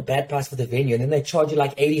 that's not a bad price for the venue, and then they charge you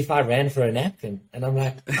like 85 Rand for a napkin, and I'm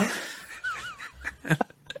like, oh.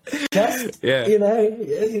 Just, Make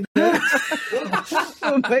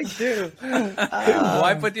sure.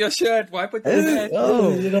 Wipe with your shirt. Wipe with your head.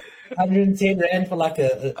 I 110 rand for like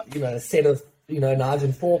a set of, knives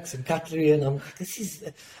and forks and cutlery. And I'm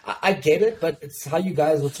like, I get it, but it's how you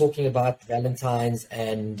guys were talking about Valentine's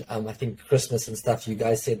and I think Christmas and stuff. You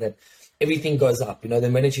guys said that everything goes up. The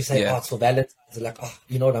minute you say, it's for Valentine's, they're like, oh,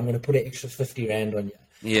 you know what, I'm going to put an extra 50 rand on you.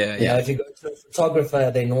 Yeah. If you go to a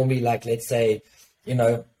photographer, they normally like, let's say,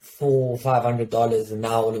 $400-$500, and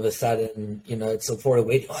now all of a sudden, it's for a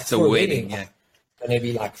wedding. Oh, it's for a wedding, yeah.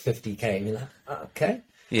 Maybe like 50K, okay.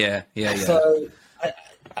 Yeah. So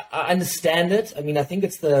I understand it. I mean, I think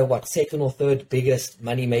it's the second or third biggest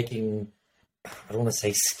money making, I don't want to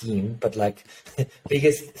say scheme, but like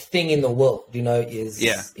biggest thing in the world, is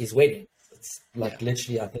weddings. It's like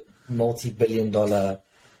literally, I think, multi-billion-dollar,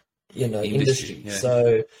 industry. Yeah.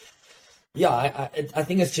 So I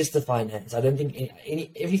think it's just the finance. I don't think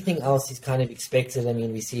everything else is kind of expected. I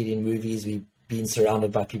mean, we see it in movies. We've been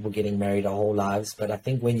surrounded by people getting married our whole lives, but I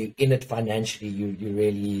think when you're in it financially, you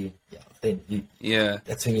really,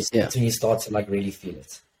 that's when you start to like really feel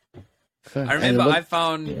it. I remember I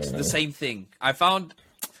found the same thing. I found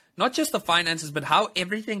not just the finances, but how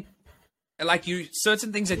everything, like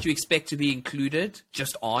certain things that you expect to be included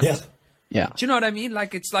just aren't. Yeah. Do you know what I mean?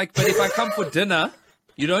 Like, it's like, but if I come for dinner,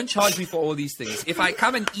 you don't charge me for all these things. If I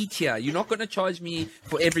come and eat here, you're not going to charge me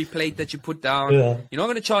for every plate that you put down. Yeah. You're not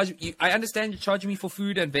going to charge. I understand you're charging me for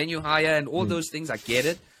food and venue hire and all those things. I get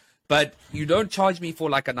it. But you don't charge me for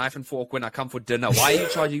like a knife and fork when I come for dinner. Why are you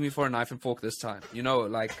charging me for a knife and fork this time?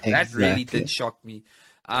 That really did shock me.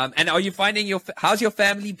 And are you finding how's your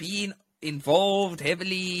family being involved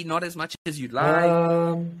heavily? Not as much as you'd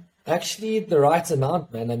like? Actually, the right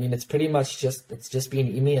amount, man. I mean, it's pretty much just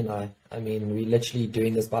been Imi and I. I mean, we're literally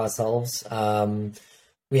doing this by ourselves.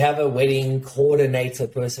 We have a wedding coordinator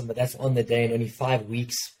person, but that's on the day and only 5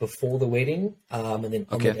 weeks before the wedding. And then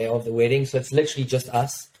on the day of the wedding. So it's literally just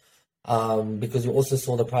us. Because we also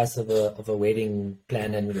saw the price of a wedding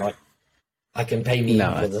plan and we're like, I can pay me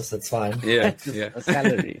for this. It's fine. Yeah. A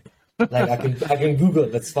salary. Like I can Google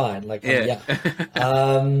it. It's fine. Like,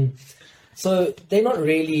 so they're not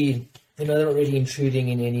really, they're not really intruding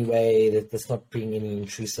in any way. There's not being any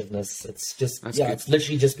intrusiveness. It's just, it's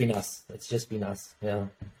literally just been us. It's just been us. Yeah.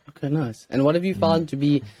 Okay, nice. And what have you found to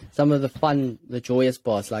be some of the fun, the joyous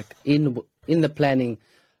parts, like in the planning?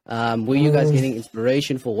 Were you guys getting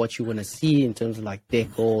inspiration for what you want to see in terms of like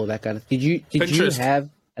decor, that kind of? Did you have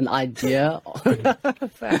an idea?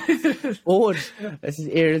 Board. This is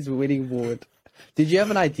Aaron's wedding board. Did you have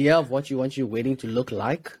an idea of what you want your wedding to look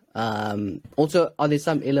like? Also, are there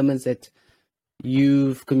some elements that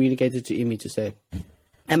you've communicated to Imi to say,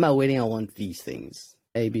 at my wedding, I want these things,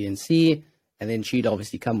 A, B, and C, and then she'd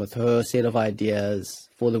obviously come with her set of ideas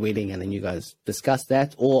for the wedding, and then you guys discuss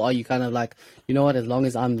that? Or are you kind of like, you know what, as long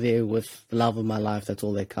as I'm there with the love of my life, that's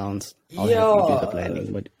all that counts. I'll help you do the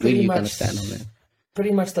planning. But where do you kind of stand on that?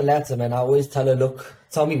 Pretty much the latter, man. I always tell her, look,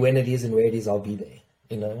 tell me when it is and where it is, I'll be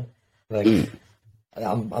there, Like,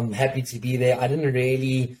 I'm happy to be there. I didn't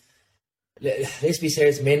really, let's be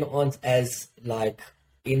serious, men aren't as like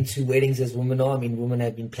into weddings as women are. I mean, women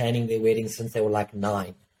have been planning their weddings since they were like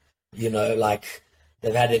 9. Like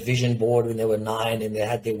they've had a vision board when they were 9 and they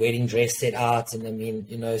had their wedding dress set out. And I mean,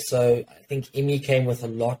 so I think Imi came with a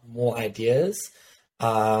lot more ideas.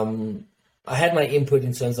 I had my input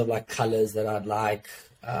in terms of like colors that I'd like,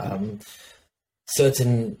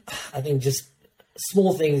 certain, I think just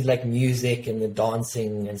small things like music and the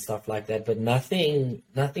dancing and stuff like that, but nothing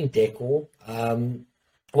decor.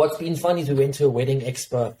 What's been fun is we went to a wedding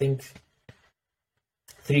expo, I think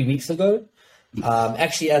 3 weeks ago.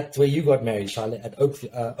 Actually at where you got married, Charlotte, at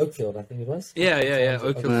Oakfield, I think it was. Yeah.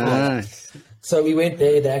 Oakfield. Nice. So we went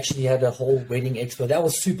there. They actually had a whole wedding expo. That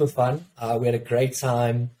was super fun. We had a great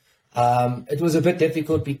time. It was a bit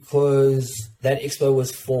difficult because that expo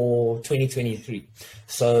was for 2023.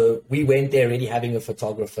 So we went there already having a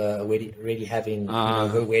photographer, already having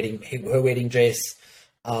her wedding dress.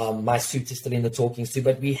 My suit is still in the talking suit,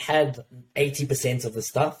 but we had 80% of the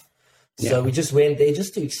stuff. So we just went there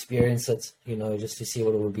just to experience it, just to see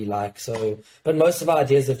what it would be like. So, but most of our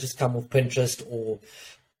ideas have just come off Pinterest or,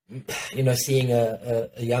 seeing a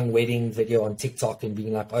young wedding video on TikTok and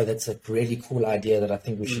being like, oh, that's a really cool idea that I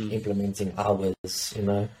think we should implement in ours,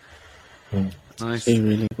 Nice.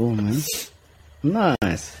 Really cool, man.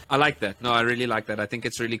 Nice. I like that. No, I really like that. I think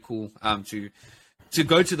it's really cool to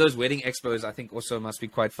go to those wedding expos. I think also must be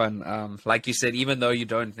quite fun. Like you said, even though you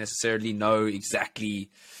don't necessarily know exactly,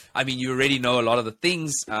 I mean, you already know a lot of the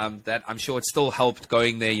things that I'm sure it still helped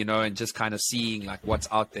going there, and just kind of seeing like what's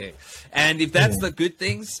out there. And if that's the good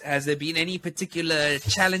things, has there been any particular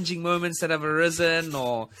challenging moments that have arisen,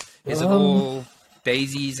 or is it all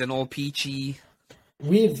daisies and all peachy?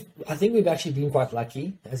 I think we've actually been quite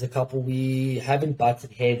lucky as a couple. We haven't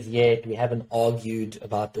butted heads yet. We haven't argued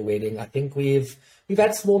about the wedding. I think we've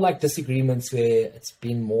had small like disagreements where it's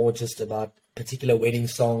been more just about particular wedding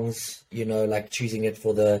songs, like choosing it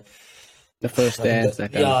for the first dance.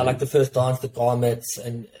 Like the first dance, the garments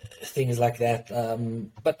and things like that.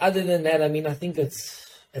 But other than that, I mean, I think it's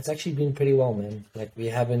actually been pretty well, man. Like we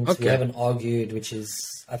haven't argued, which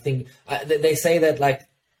is, I think they say that like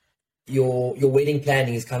your wedding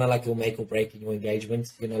planning is kind of like your make or break in your engagement.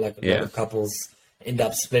 Like a lot of couples end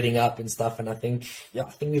up splitting up and stuff. And I think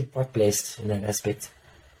we're quite blessed in that aspect.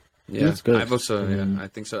 Yeah, that's good. I've also, I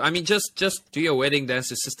think so. I mean, just do your wedding dance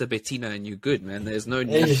to Sister Bettina and you're good, man. There's no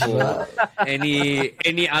need for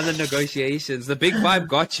any other negotiations. The big vibe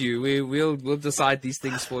got you. We'll decide these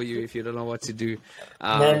things for you if you don't know what to do.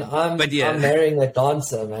 Man, I'm marrying a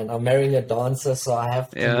dancer, man. I'm marrying a dancer, so I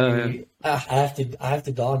have to. I have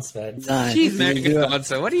to dance, man. Nice. She's marrying a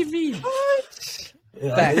dancer. What do you mean?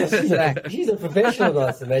 She's a professional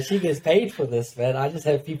dancer, man. She gets paid for this, man. I just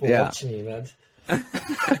have people watching me, man.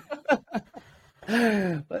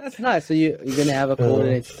 Well, that's nice. So you're going to have a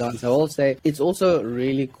coordinated dance. I will say it's also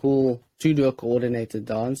really cool to do a coordinated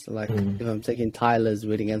dance. Like if I'm taking Tyler's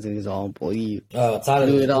wedding as an example, he blew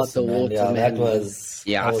it out the water, man. That was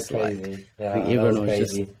crazy. I think everyone was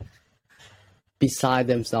just beside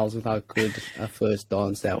themselves with how good a first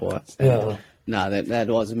dance that was. That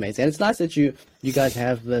was amazing. And it's nice that you guys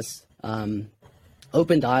have this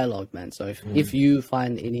open dialogue, man. So if you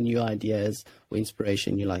find any new ideas or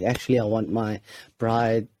inspiration, you're like, actually, I want my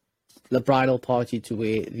the bridal party to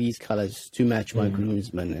wear these colors to match my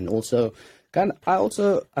groomsmen. And also, I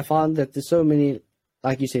found that there's so many,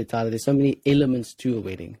 like you said, Tyler, there's so many elements to a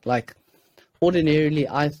wedding. Like, ordinarily,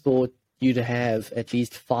 I thought you'd have at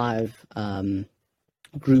least 5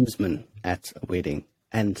 groomsmen at a wedding.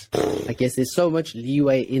 And I guess there's so much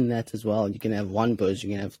leeway in that as well. You can have 1 person,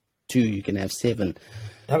 you can have 2, you can have 7.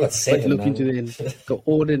 I've got 7. But looking to then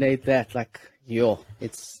coordinate that, like,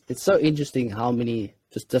 it's so interesting how many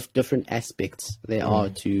just different aspects there are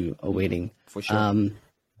to a wedding. For sure.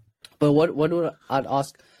 But what would I'd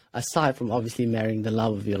ask, aside from obviously marrying the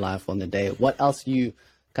love of your life on the day, what else are you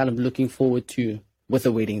kind of looking forward to with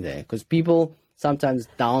a wedding day? Because people sometimes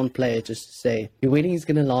downplay it just to say, your wedding is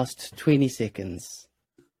going to last 20 seconds.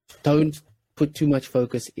 Don't put too much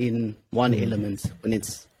focus in one element when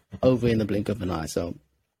it's over in the blink of an eye. So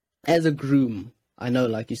as a groom, I know,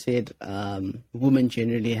 like you said, women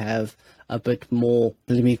generally have a bit more,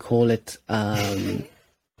 let me call it...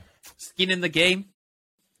 skin in the game?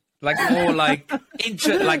 Like more like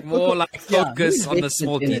more like focus on the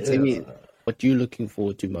small details. What you're looking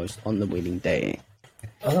forward to most on the wedding day?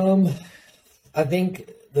 I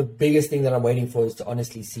think the biggest thing that I'm waiting for is to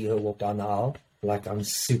honestly see her walk down the aisle. Like I'm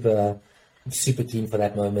super keen for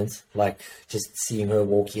that moment. Like just seeing her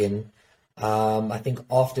walk in. I think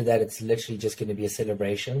after that, it's literally just going to be a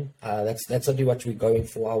celebration. That's certainly what we're going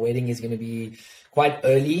for. Our wedding is going to be quite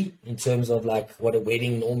early in terms of like what a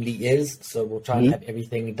wedding normally is. So we'll try and have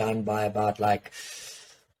everything done by about like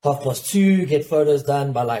 2:30, get photos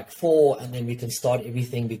done by like 4, and then we can start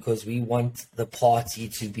everything because we want the party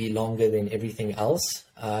to be longer than everything else.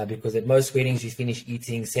 Because at most weddings, you finish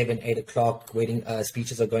eating 7, 8 o'clock, wedding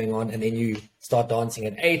speeches are going on, and then you start dancing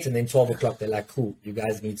at 8, and then 12 o'clock, they're like, cool, you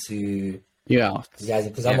guys need to... Yeah.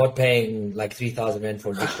 Because I'm not paying like 3,000 Rand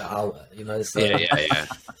for an extra hour, you know? So, Yeah.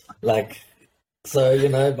 like, so, you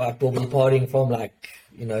know, but we'll be partying from like,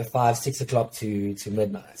 5, 6 o'clock to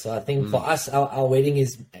midnight. So I think for us, our wedding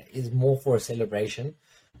is more for a celebration.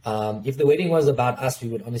 If the wedding was about us, we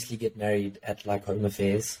would honestly get married at like home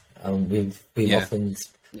affairs. We've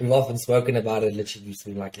often spoken about it. Literally, just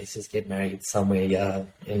been like, let's just get married somewhere.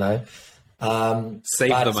 Save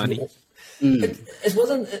the money. It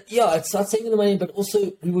wasn't. It's not saving the money, but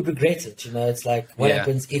also we would regret it. It's like what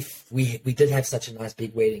happens if we did have such a nice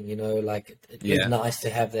big wedding. Like it's nice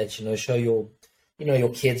to have that. Show your your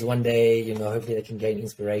kids one day. Hopefully they can gain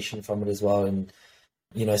inspiration from it as well, and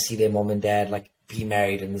see their mom and dad like be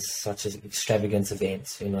married in such an extravagant event.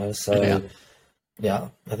 So. Yeah,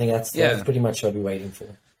 I think that's pretty much what we're waiting for.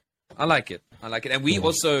 I like it. And we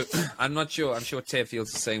also, I'm sure Tev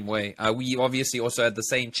feels the same way. We obviously also had the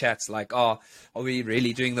same chats like, are we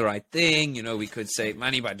really doing the right thing? We could save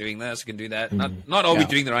money by doing this, we can do that. Not are we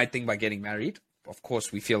doing the right thing by getting married? Of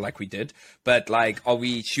course, we feel like we did. But like,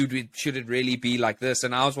 should it really be like this?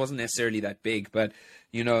 And ours wasn't necessarily that big, but,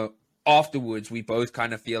 afterwards, we both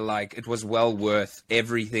kind of feel like it was well worth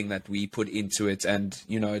everything that we put into it. And,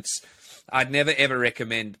 it's... I'd never ever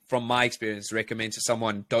recommend, from my experience, recommend to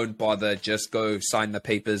someone, don't bother, just go sign the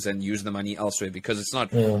papers and use the money elsewhere, because it's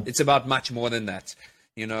not, it's about much more than that,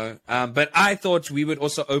 you know. But I thought we would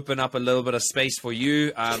also open up a little bit of space for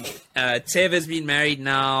you. Tev has been married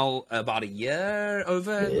now about a year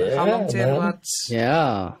over. How long, Tev? What?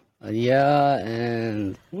 Yeah. A year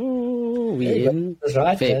and we in that's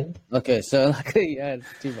right, Feb. man. Okay, so like a year and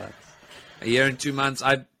 2 months. A year and 2 months.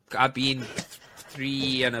 I've been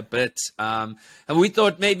 3 and a bit. And we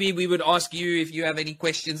thought maybe we would ask you if you have any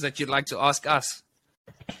questions that you'd like to ask us.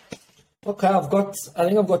 Okay, I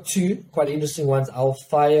think I've got 2 quite interesting ones. I'll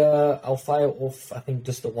fire off, I think,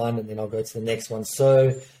 just the one, and then I'll go to the next one.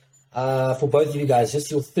 So, for both of you guys,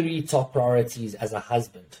 just your 3 top priorities as a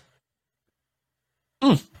husband.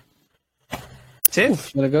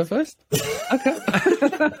 Tev? Should I go first? Okay.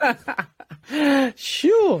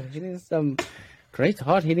 Sure. Here's some great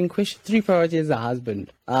hard-hitting question. 3 priorities as a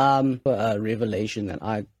husband. A revelation that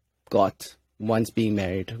I got once being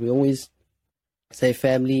married. We always say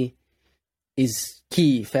family is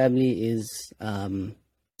key. Family is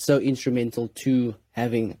so instrumental to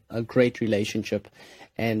having a great relationship.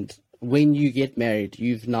 And when you get married,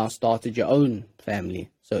 you've now started your own family.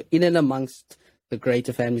 So in and amongst the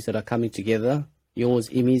greater families that are coming together, yours,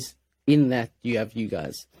 Emmy's, in that you have you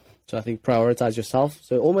guys. So I think prioritize yourself.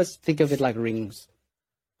 So almost think of it like rings.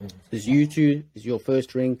 There's you 2, is your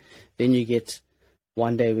first ring. Then you get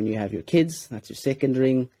one day when you have your kids, that's your second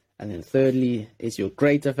ring. And then thirdly is your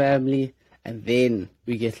greater family. And then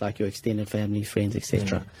we get like your extended family, friends,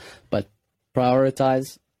 etc. But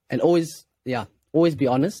prioritize and always be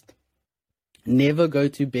honest. Never go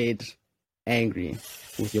to bed angry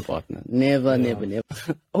with your partner. Never.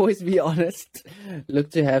 Always be honest. Look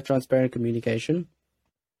to have transparent communication.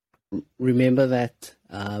 Remember that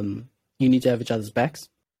you need to have each other's backs,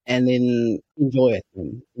 and then enjoy it.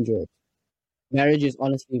 Enjoy it. Marriage is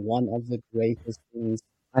honestly one of the greatest things.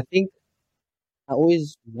 I think I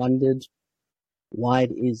always wondered why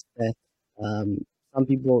it is that some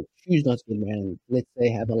people choose not to get married. Let's say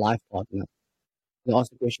have a life partner. They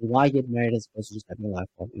ask the question, why get married as opposed to just having a life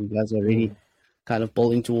partner? You guys are already kind of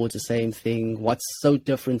pulling towards the same thing. What's so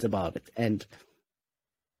different about it? And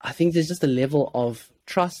I think there's just a level of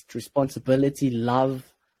trust, responsibility,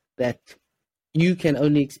 love that you can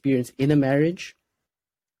only experience in a marriage.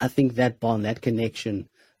 I think that bond, that connection,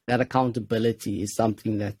 that accountability is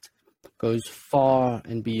something that goes far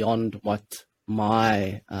and beyond what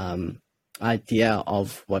my idea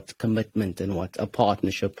of what commitment and what a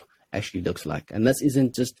partnership actually looks like. And this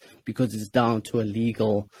isn't just because it's down to a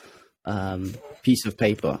legal piece of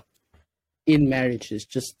paper. In marriage, it's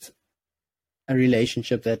just a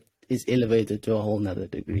relationship that is elevated to a whole nother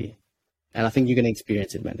degree. And I think you're going to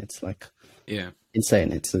experience it, man. It's like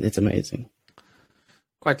insane. It's amazing.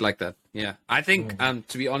 Quite like that. Yeah. I think,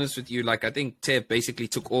 to be honest with you, like, I think Tev basically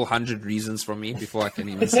took all 100 reasons from me before I can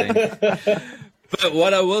even say it. But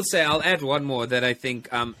what I will say, I'll add one more that I think,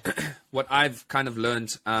 what I've kind of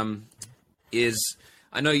learned, is,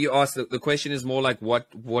 I know you asked, the question is more like,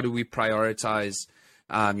 what do we prioritize,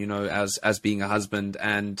 as being a husband?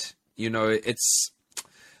 And,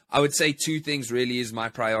 I would say 2 things really is my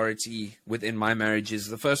priority within my marriage.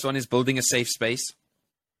 The first one is building a safe space.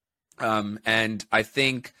 And I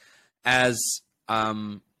think it's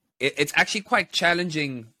actually quite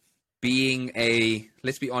challenging being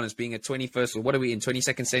let's be honest, being a 21st, or what are we in,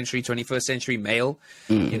 22nd century, 21st century male.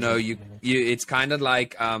 It's kind of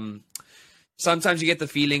like, sometimes you get the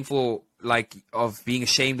feeling of being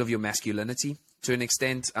ashamed of your masculinity to an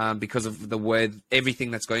extent, because of the way everything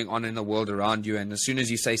that's going on in the world around you. And as soon as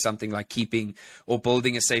you say something like keeping or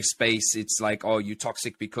building a safe space, it's like, oh, you're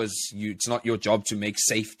toxic because it's not your job to make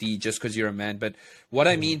safety just because you're a man. But what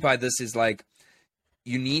I mean by this is, like,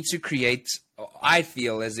 you need to create, I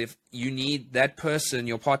feel as if you need that person,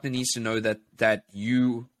 your partner needs to know that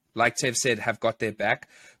you, like Tev said, have got their back,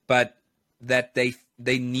 but that they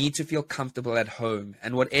need to feel comfortable at home.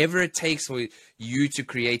 And whatever it takes for you to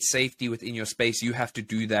create safety within your space, you have to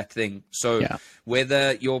do that thing. So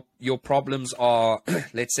whether your problems are,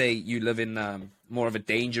 let's say you live in more of a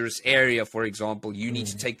dangerous area, for example, you need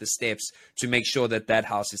to take the steps to make sure that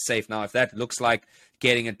house is safe. Now, if that looks like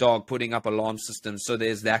getting a dog, putting up alarm systems, so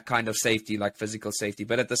there's that kind of safety, like physical safety.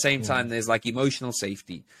 But at the same time, there's like emotional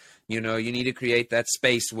safety. You need to create that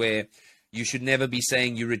space where you should never be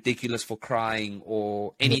saying you're ridiculous for crying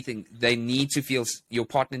or anything. They need to feel, your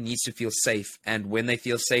partner needs to feel safe. And when they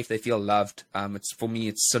feel safe, they feel loved. For me,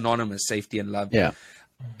 it's synonymous, safety and love. Yeah.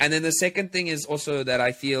 And then the second thing is also that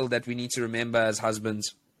I feel that we need to remember as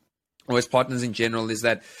husbands or as partners in general is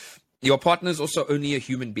that your partner is also only a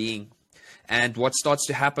human being. And what starts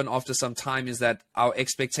to happen after some time is that our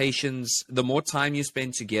expectations, the more time you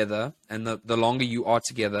spend together and the longer you are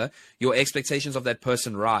together, your expectations of that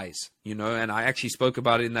person rise, you know, and I actually spoke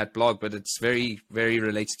about it in that blog, but it's very, very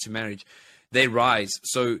related to marriage. They rise.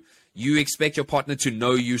 So you expect your partner to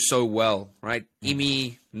know you so well, right?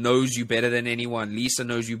 Imi knows you better than anyone. Lisa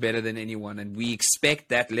knows you better than anyone. And we expect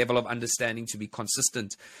that level of understanding to be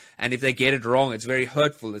consistent. And if they get it wrong, it's very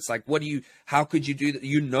hurtful. It's like, how could you do that?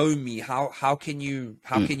 You know me. How can you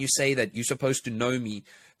say that? You're supposed to know me.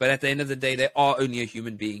 But at the end of the day, they are only a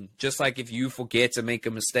human being. Just like if you forget to make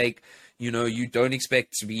a mistake, you know, you don't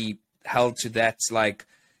expect to be held to that, like,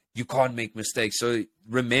 you can't make mistakes. So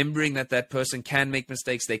remembering that that person can make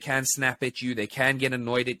mistakes, they can snap at you, they can get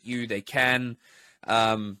annoyed at you, they can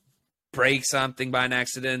break something by an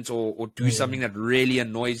accident or do something that really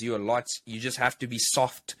annoys you a lot. You just have to be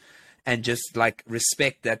soft and just like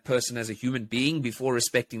respect that person as a human being before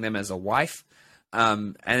respecting them as a wife.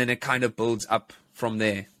 And then it kind of builds up from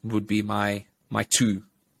there, would be my two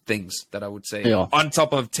things that I would say on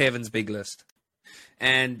top of Tevin's big list.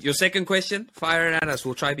 And your second question, fire it at us.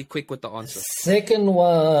 We'll try to be quick with the answer. Second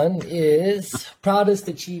one is proudest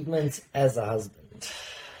achievement as a husband.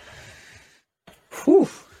 Whew.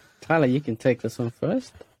 Tyler, you can take this one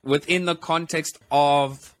first. Within the context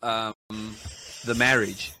of the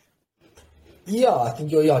marriage. Yeah, I think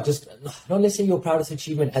just not necessarily your proudest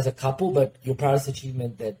achievement as a couple, but your proudest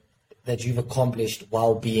achievement that you've accomplished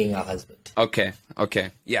while being a husband. Okay.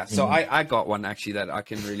 Yeah, so I got one actually that I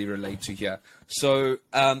can really relate to here. So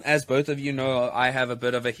as both of you know, I have a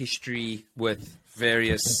bit of a history with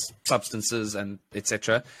various substances and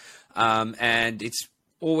etc. And it's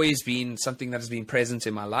always been something that has been present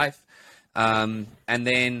in my life. And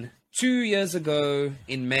then 2 years ago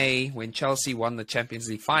in May, when Chelsea won the Champions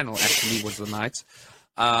League final, actually was the night,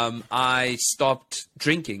 I stopped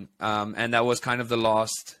drinking. And that was kind of the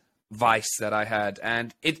last vice that I had.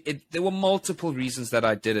 And there were multiple reasons that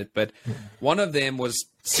I did it. But one of them was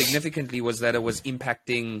that it was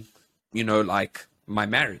impacting, you know, like my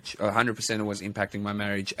marriage. 100% it was impacting my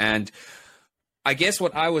marriage. And I guess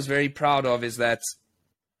what I was very proud of is that,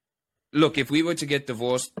 look, if we were to get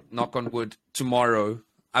divorced, knock on wood, tomorrow,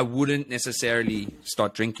 I wouldn't necessarily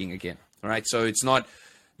start drinking again, right? So it's not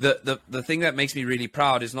the thing that makes me really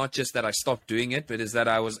proud is not just that I stopped doing it, but is that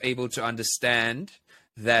I was able to understand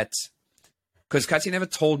that, because Katya never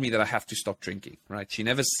told me that I have to stop drinking, right? She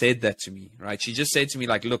never said that to me, right? She just said to me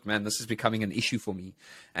like, look, man, this is becoming an issue for me.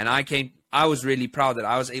 And I was really proud that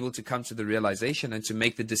I was able to come to the realization and to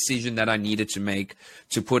make the decision that I needed to make,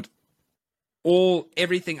 to put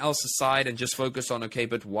everything else aside and just focus on, okay,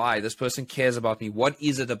 but why? This person cares about me. What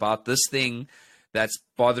is it about this thing that's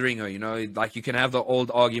bothering her? You know, like you can have the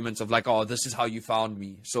old arguments of like, oh, this is how you found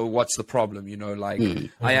me, so what's the problem? You know, like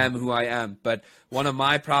I am who I am. But one of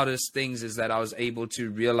my proudest things is that I was able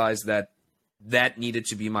to realize that needed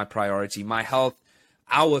to be my priority. My health,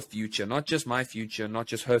 our future, not just my future, not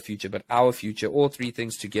just her future, but our future, all three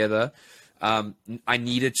things together. I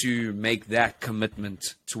needed to make that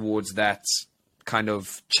commitment towards that kind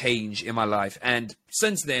of change in my life. And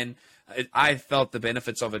since then, I felt the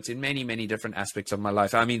benefits of it in many, many different aspects of my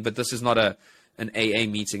life. I mean, but this is not an AA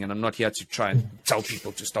meeting, and I'm not here to try and tell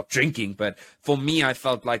people to stop drinking. But for me, I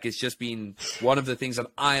felt like it's just been one of the things that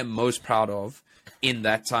I am most proud of in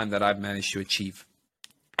that time that I've managed to achieve.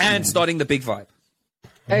 And starting the Big Vibe.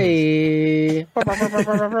 Hey.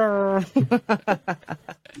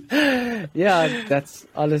 Yeah, that's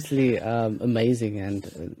honestly amazing,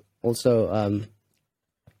 and also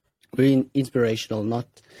very inspirational, not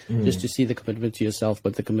just to see the commitment to yourself,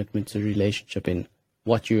 but the commitment to the relationship and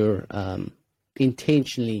what you're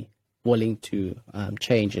intentionally willing to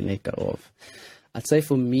change and let go of. I'd say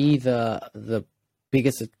for me, the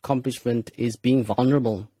biggest accomplishment is being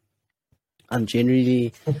vulnerable. I'm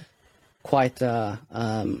generally quite a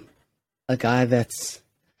guy that's,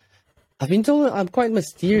 I've been told I'm quite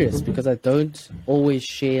mysterious because I don't always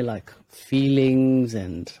share like feelings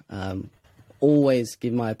and always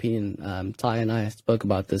give my opinion. Ty and I spoke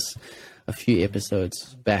about this a few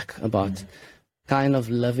episodes back about kind of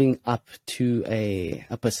living up to a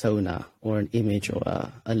persona or an image or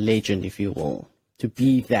a legend, if you will, to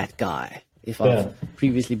be that guy. If I've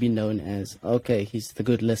previously been known as, okay, he's the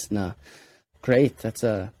good listener, great, that's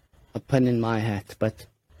a pin in my hat. But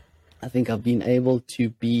I think I've been able to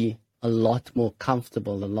be a lot more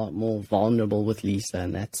comfortable, a lot more vulnerable with Lisa,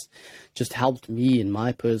 and that's just helped me in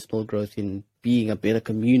my personal growth in being a better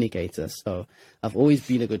communicator. So I've always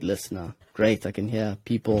been a good listener. Great, I can hear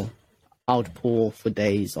people outpour for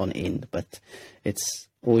days on end, but it's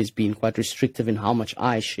always been quite restrictive in how much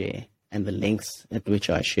I share and the lengths at which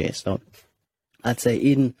I share. So I'd say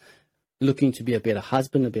in looking to be a better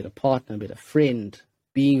husband, a better partner, a better friend,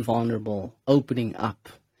 being vulnerable, opening up,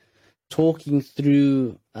 talking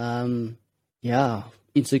through,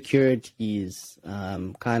 insecurities,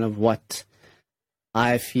 kind of what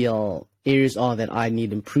I feel areas are that I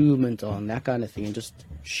need improvement on, that kind of thing. And just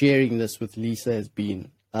sharing this with Lisa has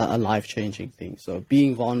been a life-changing thing. So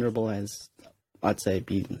being vulnerable has, I'd say,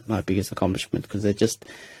 been my biggest accomplishment, because it just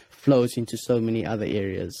flows into so many other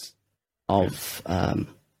areas of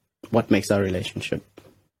what makes our relationship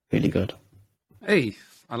really good. Hey,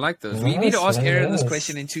 I like those. We need to ask Aaron this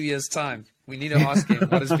question in 2 years' time. We need to ask him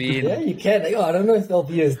what has been. Yeah, you can. I don't know if they'll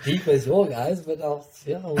be as deep as your guys, but we'll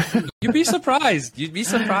see. You'd be surprised. You'd be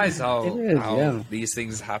surprised how these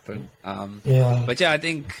things happen. But yeah, I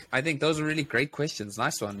think those are really great questions.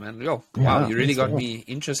 Nice one, man. Wow, you really got me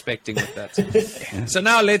introspecting with that. So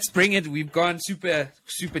now let's bring it. We've gone super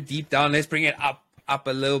deep down. Let's bring it up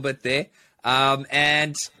a little bit there.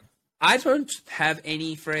 And I don't have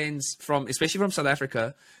any friends especially from South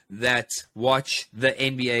Africa, that watch the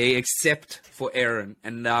NBA except for Aaron.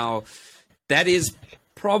 And now that is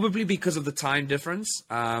probably because of the time difference.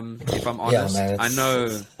 If I'm honest, man, I know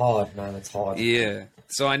it's hard, man. It's hard. Yeah.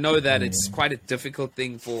 So I know that it's quite a difficult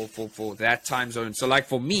thing for that time zone. So like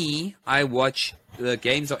for me, I watch the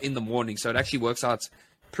games are in the morning. So it actually works out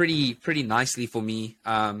pretty nicely for me.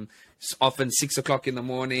 It's often 6 o'clock in the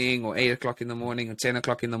morning or 8 o'clock in the morning or 10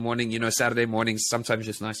 o'clock in the morning. Saturday mornings, sometimes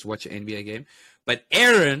just nice to watch an NBA game. But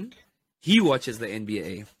Aaron, he watches the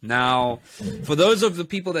NBA. Now, for those of the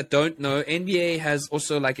people that don't know, NBA has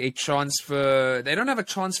also like a transfer. They don't have a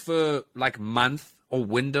transfer like month or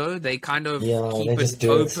window. They kind of keep it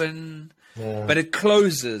open. Yeah. But it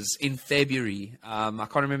closes in February. I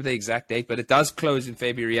can't remember the exact date, but it does close in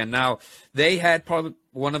February. And now they had probably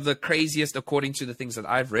one of the craziest, according to the things that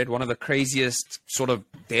I've read, one of the craziest sort of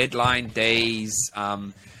deadline days.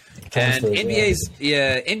 And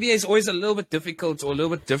NBA is always a little bit difficult or a little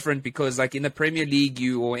bit different, because like in the Premier League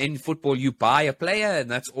or in football, you buy a player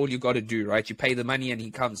and that's all you got to do, right? You pay the money and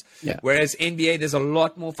he comes. Yeah. Whereas NBA, there's a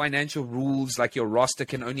lot more financial rules, like your roster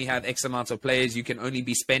can only have X amount of players. You can only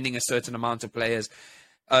be spending a certain amount of players,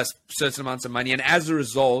 certain amounts of money. And as a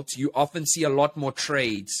result, you often see a lot more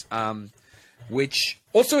trades, which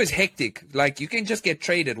also is hectic. Like you can just get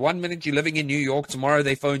traded. 1 minute you're living in New York, tomorrow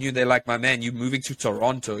they phone you, they're like, my man, you're moving to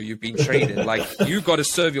Toronto, you've been traded. Like you got to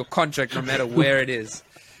serve your contract no matter where it is.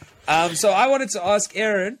 So I wanted to ask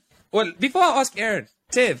Aaron, well, before I ask Aaron,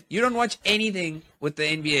 Tev, you don't watch anything with the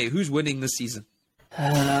NBA. Who's winning this season?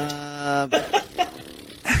 What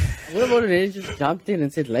about it? Just jumped in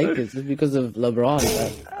and said Lakers just because of LeBron.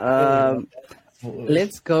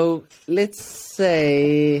 Let's go. Let's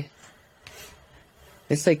say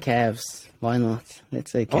Cavs. Why not?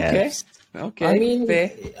 Let's say Cavs. Okay. I mean,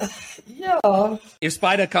 fair. Yeah. If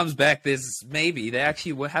Spider comes back, there's maybe they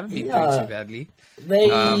actually haven't been doing too badly.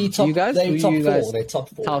 They top, you guys, they top you four. guys They top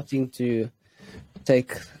four. touting to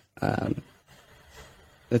take the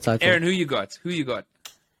title. Aaron, who you got?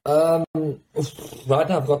 Right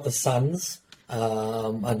now I've got the Suns. I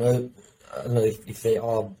know if they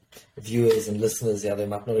are viewers and listeners there, they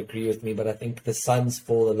might not agree with me, but I think the Suns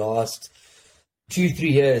for the last 2-3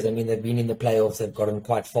 years, I mean, they've been in the playoffs, they've gotten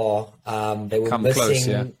quite far. They were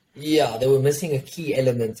missing, they were missing a key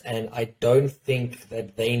element, and I don't think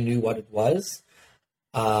that they knew what it was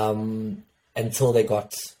until they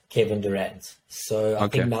got Kevin Durant. So I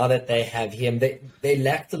think now that they have him, they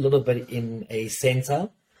lacked a little bit in a center,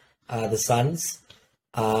 the Suns.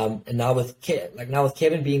 And now with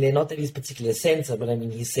Kevin being there, not that he's particularly a center, but I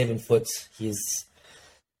mean, he's 7 foot. He's,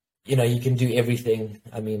 he can do everything.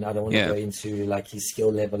 I mean, I don't want to go into like his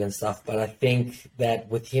skill level and stuff, but I think that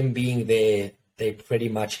with him being there, they pretty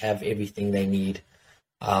much have everything they need.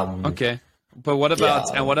 But what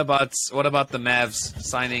about what about the Mavs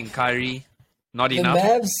signing Kyrie? Not enough. The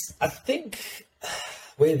Mavs, I think,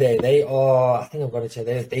 where they are. I think I've got to check.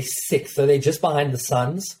 They're 6th, so they're just behind the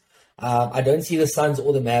Suns. I don't see the Suns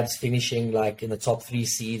or the Mavs finishing like in the top 3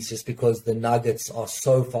 seeds, just because the Nuggets are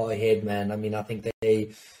so far ahead, man. I mean, I think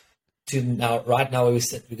right now where we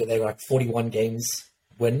sit, they're like 41 games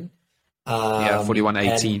win.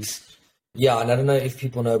 41-18. And I don't know if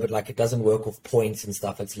people know, but like it doesn't work with points and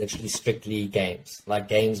stuff. It's literally strictly games. Like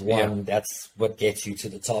games won, that's what gets you to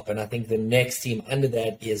the top. And I think the next team under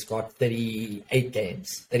that has got 35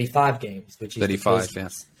 games, which is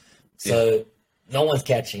 35. So no one's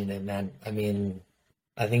catching them, man. I mean,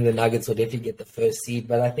 I think the Nuggets will definitely get the first seed,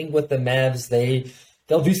 but I think with the Mavs,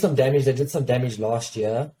 they'll do some damage. They did some damage last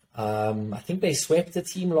year. I think they swept the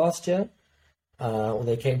team last year, or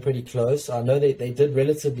they came pretty close. I know they did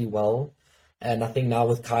relatively well. And I think now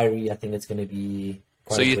with Kyrie, I think it's going to be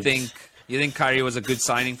quite So a you good- think Kyrie was a good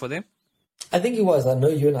signing for them? I think he was. I know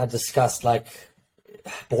you and I discussed like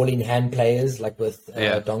ball in hand players, like with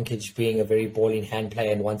Yeah. Doncic being a very ball in hand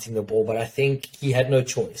player and wanting the ball, but I think he had no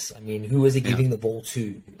choice. I mean, who was he giving the ball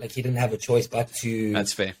to? Like, he didn't have a choice but to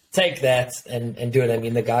That's fair. take that and do it. I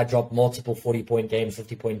mean, the guy dropped multiple 40-point games,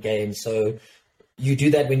 50-point games. So you do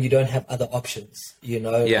that when you don't have other options, you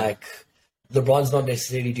know? Yeah. Like, LeBron's not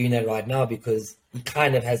necessarily doing that right now because he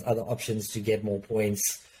kind of has other options to get more points.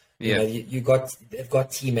 You know, they've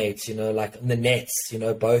got teammates, you know, like in the Nets, you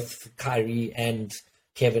know, both Kyrie and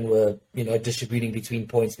Kevin were, you know, distributing between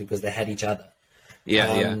points because they had each other.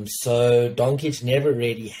 Yeah. So Doncic never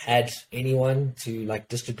really had anyone to like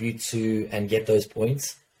distribute to and get those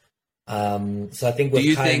points. So I think with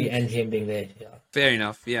you Kyrie think- and him being there, yeah. Fair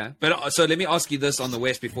enough, yeah. But so let me ask you this on the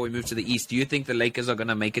West before we move to the East. Do you think the Lakers are going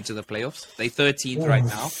to make it to the playoffs? They're 13th right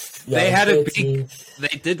now. Yeah, They had a 13th.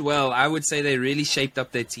 they did well. I would say they really shaped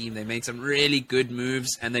up their team. They made some really good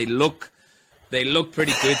moves, and they look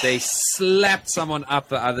pretty good. They slapped someone up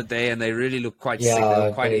the other day, and they really look quite sick. They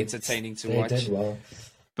were quite entertaining to they watch. did well.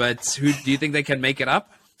 But who do you think they can make it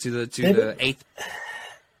up to the eighth?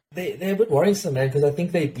 They're a bit worrisome, man, because I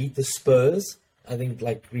think they beat the Spurs. I think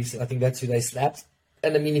recently, I think that's who they slapped.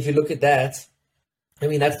 And I mean, if you look at that, I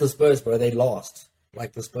mean, that's the Spurs, bro. They lost.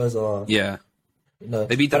 Like the Spurs are, Yeah, you know,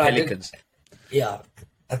 they beat the but I did- Pelicans. Yeah,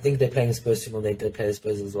 I think they're playing the Spurs too. They did play the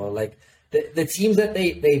Spurs as well. Like the teams that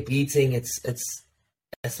they're beating, it's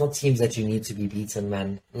not teams that you need to be beaten,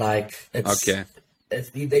 man. Like Okay.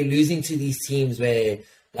 they're losing to these teams where,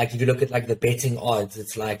 like, if you look at like the betting odds,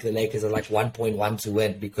 it's like the Lakers are like 1.1 to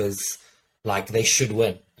win because like they should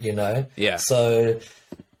win, you know. Yeah. So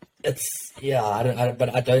it's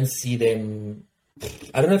but I don't see them.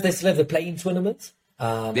 I don't know if they still have the play-in tournament. Yeah,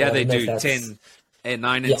 I they don't know if do. that's- 10,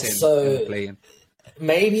 9 and Yeah, 10 so- in the play-in.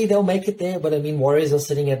 Maybe they'll make it there, but I mean, Warriors are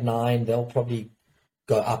sitting at 9. They'll probably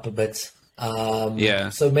go up a bit. Yeah.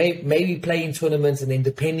 So maybe play-in tournaments, and then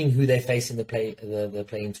depending who they face in the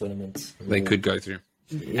play-in tournaments, They could go through.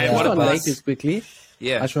 Yeah. And what Just on about Lakers quickly. I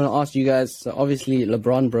Yeah. just want to ask you guys. So obviously,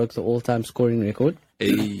 LeBron broke the all-time scoring record.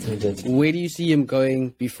 Hey. Who did? Where do you see him going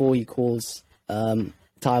before he calls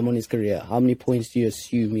time on his career? How many points do you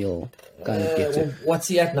assume he'll kind of get to? Well, what's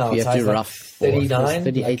he at now? You So have he's to like rough 39,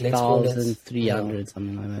 38,300,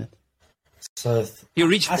 something like that. So He'll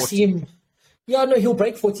reach I 40. see him. Yeah, no, he'll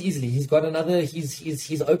break 40 easily. He's got another.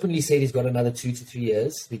 He's openly said he's got another 2 to 3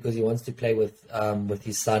 years because he wants to play with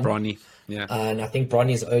his son. Bronny. Yeah. And I think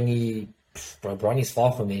Bronny's Bronny's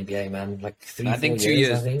far from the NBA, man. Like 3, I think 4 2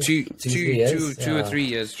 years. I think. Two, 3 years. two or Yeah. 3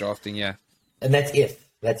 years drafting, yeah. And that's if.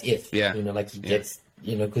 Yeah. You know, like he gets,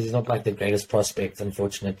 you know, because he's not like the greatest prospect,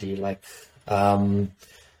 unfortunately. Like,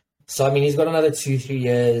 so I mean, he's got another 2-3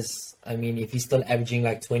 years. I mean, if he's still averaging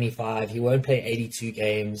like 25, he won't play 82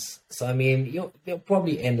 games. So I mean, he'll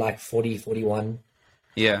probably end like 40, 41.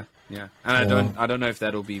 Yeah. And I don't know if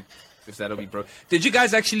that'll be broke. Did you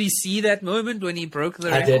guys actually see that moment when he broke the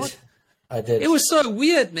record? I did. It was so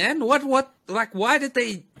weird, man. What like why did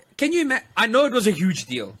they can you imagine? I know it was a huge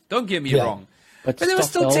deal. Don't get me Yeah. wrong. But But there was stop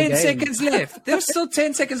still the whole 10 game. seconds left. There was still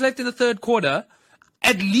 10 seconds left in the third quarter.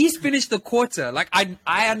 At least finish the quarter. Like,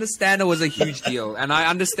 I understand it was a huge deal. And I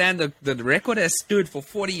understand the record has stood for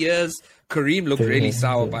 40 years. Kareem looked really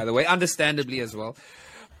sour, by the way. Understandably as well.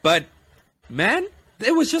 But, man,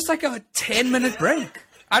 there was just like a 10-minute break.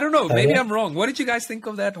 I don't know. Maybe yeah. I'm wrong. What did you guys think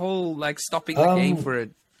of that whole, like, stopping the game for it?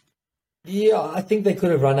 Yeah, I think they could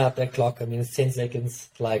have run out that clock. I mean, it's 10 seconds.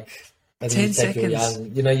 Like, I 10 think you take your seconds.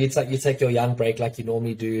 young, you know, you take your young break like you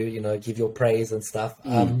normally do. You know, give your praise and stuff.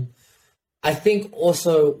 I think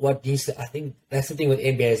also I think that's the thing with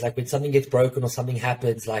NBA is like when something gets broken or something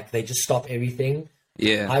happens, like they just stop everything.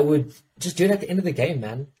 Yeah. I would just do it at the end of the game,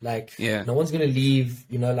 man. Like, Yeah. no one's gonna leave.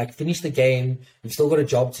 You know, like finish the game. You've still got a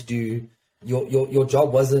job to do. Your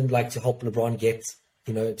job wasn't like to help LeBron get,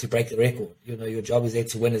 you know, to break the record. You know, your job is there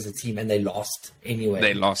to win as a team, and they lost anyway.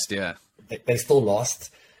 They lost, yeah. They still lost.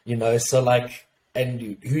 You know, so like,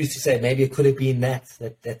 and who's to say? Maybe it could have been that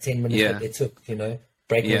 10 minutes Yeah. that they took. You know,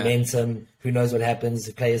 break Yeah. momentum. Who knows what happens?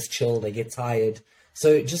 The players chill. They get tired.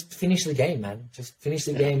 So just finish the game, man. Just finish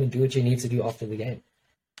the game and do what you need to do after the game.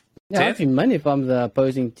 Yeah, Ted? I'd be money if I'm the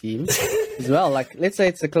opposing team as well. Like, let's say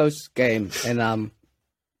it's a close game and I'm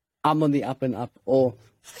on the up and up, or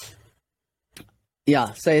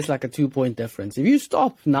yeah, say it's like a 2-point difference. If you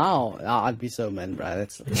stop now, I'd be so mad, bro.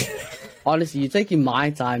 That's honestly, you're taking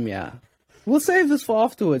my time, yeah. We'll save this for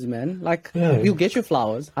afterwards, man. Like, you'll get your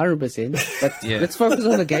flowers, 100%. But Yeah. let's focus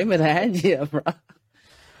on the game at hand here, bro.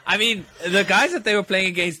 I mean, the guys that they were playing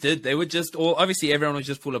against they were just all, obviously everyone was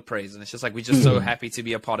just full of praise, and it's just like, we're just so happy to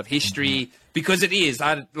be a part of history, because it is.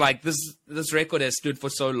 Like this record has stood for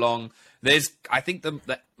so long. I think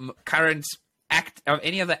the current of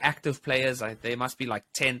any of the active players, there must be like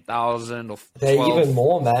 10,000 or 12. They're even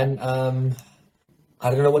more, man. I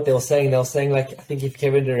don't know what they were saying. They were saying, like, I think if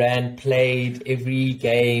Kevin Durant played every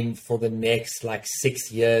game for the next, like,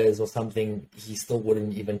 6 years or something, he still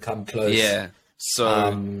wouldn't even come close. Yeah.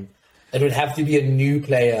 So it would have to be a new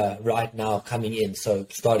player right now coming in. So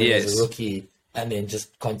starting as Yes. a rookie and then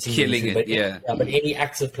just continuing. Killing it, But, yeah. But any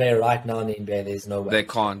active player right now in the NBA, there's no way. they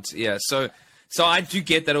can't. Yeah. So I do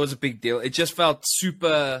get that it was a big deal. It just felt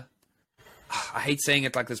super. I hate saying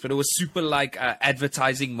it like this, but it was super like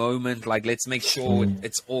advertising moment. Like, let's make sure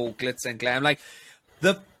it's all glitz and glam. Like,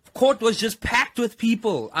 the court was just packed with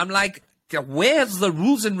people. I'm like, where's the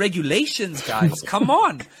rules and regulations, guys? Come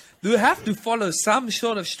on. You have to follow some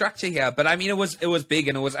sort of structure here. But I mean, it was big,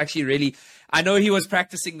 and it was actually really, I know he was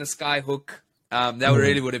practicing the sky hook. That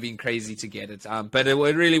really would have been crazy to get it. But it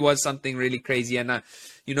really was something really crazy. And,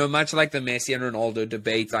 much like the Messi and Ronaldo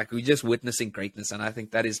debate, like, we're just witnessing greatness. And I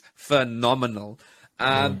think that is phenomenal.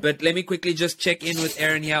 But let me quickly just check in with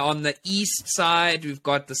Aaron here. On the East side, we've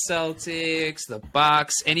got the Celtics, the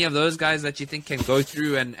Bucks. Any of those guys that you think can go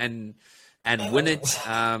through and win it?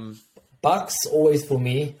 Bucks always for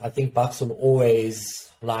me. I think Bucks will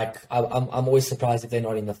always, like, I'm always surprised if they're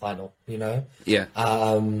not in the final, Yeah.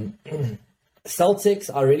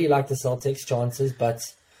 Celtics, I really like the Celtics chances, but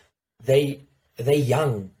they're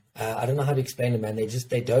young. I don't know how to explain it, man.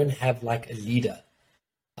 They don't have like a leader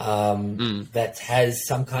that has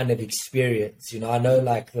some kind of experience. I know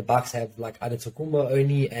like the Bucks have like Adetokounmpo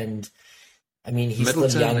only, and I mean he's Middleton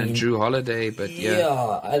still young. And Drew Holiday, but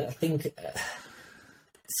yeah. I think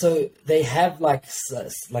so. They have like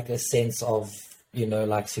a sense of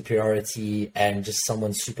like superiority and just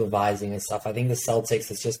someone supervising and stuff. I think the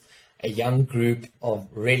Celtics is just a young group of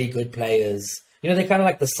really good players. They're kind of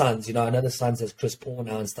like the Suns. I know the Suns has Chris Paul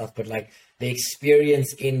now and stuff, but like the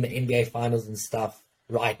experience in the NBA Finals and stuff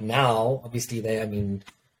right now, obviously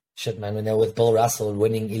shit, man, when they were with Bill Russell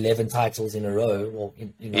winning 11 titles in a row, or,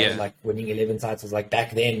 like winning 11 titles, like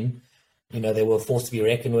back then, they were forced to be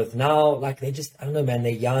reckoned with. Now, like, they just, I don't know, man,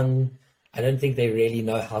 they're young. I don't think they really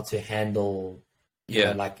know how to handle,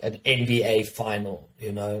 like an NBA final,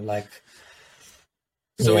 like.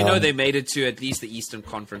 So we know they made it to at least the Eastern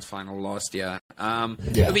Conference final last year.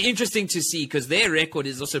 It'll be interesting to see, because their record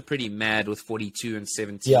is also pretty mad with 42 and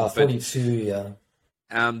 17. Yeah, 42, yeah.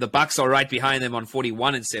 The Bucks are right behind them on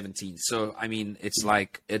 41 and 17. So, I mean, it's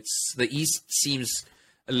like, the East seems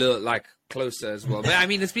a little like closer as well. But I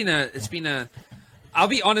mean, it's been a, I'll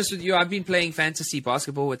be honest with you, I've been playing fantasy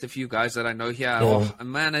basketball with a few guys that I know here. Yeah. Oh,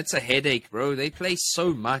 man, it's a headache, bro. They play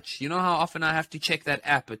so much. You know how often I have to check that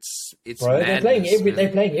app? It's bro, madness, they're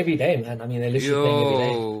playing every day, man. I mean, they're literally playing every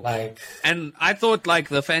day. Like, and I thought like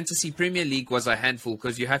the Fantasy Premier League was a handful,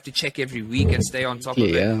 because you have to check every week and stay on top of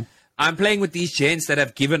it. I'm playing with these gents that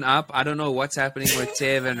have given up. I don't know what's happening with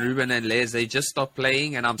Tev and Ruben and Les. They just stopped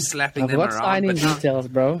playing, and I'm slapping them around. Signing details,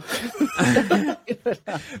 bro.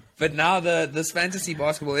 But now this fantasy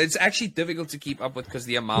basketball, it's actually difficult to keep up with, because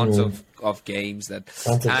the amount of games that.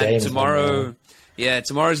 And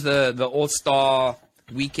tomorrow's the All-Star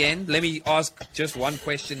weekend. Let me ask just one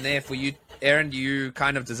question there for you, Aaron.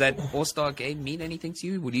 Does that All-Star game mean anything to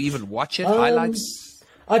you? Would you even watch it? Highlights?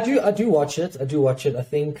 I do watch it. I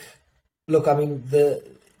think. Look, I mean,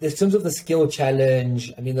 in terms of the skill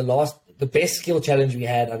challenge, I mean, the best skill challenge we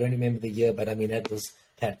had, I don't remember the year, but I mean, it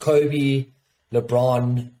had Kobe,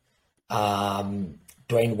 LeBron,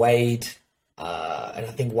 Dwayne Wade, and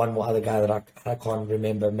I think one more other guy that I can't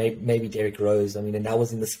remember, maybe Derrick Rose. I mean, and that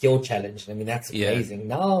was in the skill challenge. I mean, that's amazing.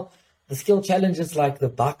 Yeah. Now, the skill challenge is like the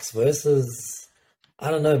Bucks versus,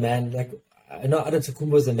 I don't know, man, like, I know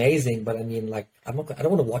Adetokounmpo is amazing, but I mean, like, I don't want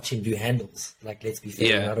to watch him do handles. Like, let's be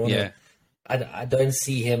fair. I don't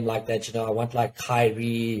see him like that. I want like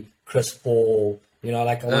Kyrie, Chris Paul.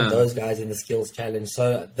 Like I want those guys in the skills challenge.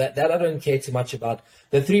 So that I don't care too much about.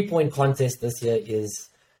 The 3-point contest this year is,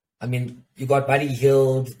 I mean, you got Buddy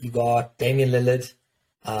Hield, you got Damian Lillard,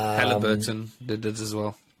 Halliburton did it as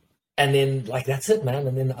well, and then like that's it, man.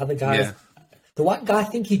 And then the other guys. Yeah. The one guy, I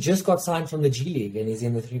think he just got signed from the G League, and he's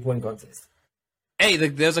in the 3-point contest. Hey,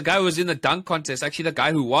 there's a guy who was in the dunk contest. Actually, the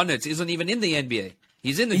guy who won it isn't even in the NBA.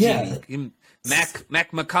 He's in the G League. Mac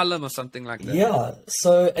McCullum or something like that. Yeah.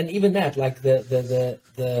 So, and even that, like the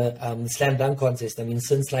slam dunk contest. I mean,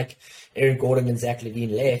 since like Aaron Gordon and Zach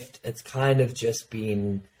LaVine left, it's kind of just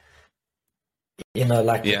been,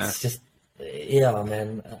 it's just Yeah,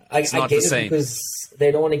 man. I not get the it same. because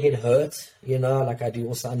they don't want to get hurt, you know, like I do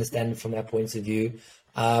also understand it from that point of view.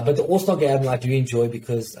 But the All-Star game I do enjoy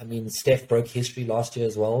because, I mean, Steph broke history last year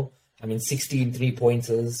as well. I mean, 16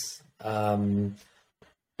 three-pointers.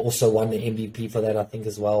 Also won the MVP for that, I think,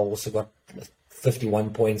 as well. Also got 51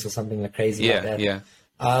 points or something like crazy like that. Yeah.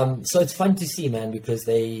 So it's fun to see, man, because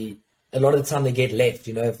a lot of the time they get left,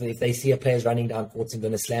 you know, if they see a player's running down court and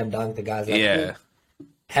going to slam dunk, the guy's like, Yeah.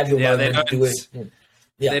 have your Yeah, moment, do it.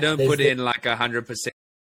 Yeah, They don't there's put the- in like 100%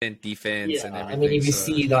 defense and Yeah, everything. I mean, if you so-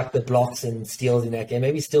 see like the blocks and steals in that game,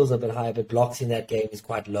 maybe steals are a bit high, but blocks in that game is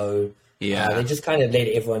quite low. Yeah. They just kind of let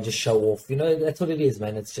everyone just show off. You know, that's what it is,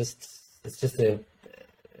 man. It's just a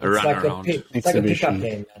run like around. it's like a pickup Exhibition.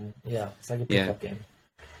 game, man. Yeah, it's like a pickup game.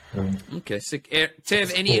 Okay, sick.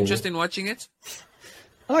 Tev, any cool. interest in watching it?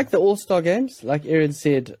 I like the All-Star games. Like Aaron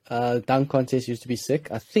said, dunk contest used to be sick.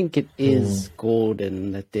 I think it is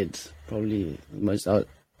Gordon that did probably the most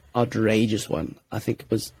outrageous one. I think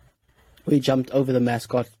it was where he jumped over the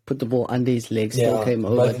mascot, put the ball under his leg, still Yeah, came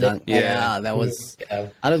over, both dunk. yeah. Yeah, that was... Yeah.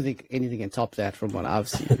 I don't think anything can top that from what I've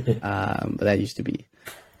seen. But that used to be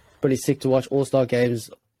pretty sick to watch. All-Star games,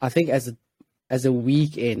 I think as a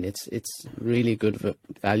weekend, it's really good for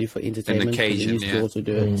value for entertainment. 'cause they occasion, used yeah. to also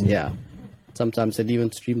do it. Yeah. Sometimes they'd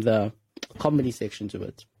even stream the comedy section to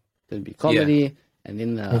it. There'd be comedy and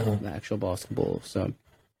then the actual basketball. So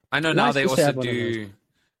I know now Nice they to also have one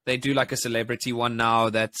of do like a celebrity one now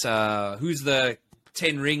that who's the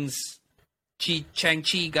 10 rings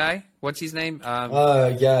Chang-Chi guy? What's his name? Oh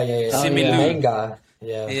yeah. Simu The Liu. main guy.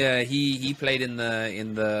 Yeah. Yeah, he played in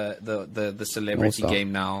the celebrity All-Star.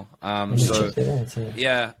 game now. So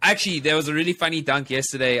Yeah, actually, there was a really funny dunk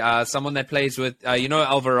yesterday. Someone that plays with,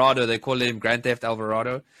 Alvarado. They call him Grand Theft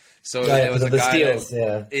Alvarado. So there was a the guy. steals.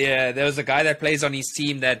 There was a guy that plays on his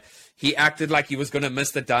team that he acted like he was gonna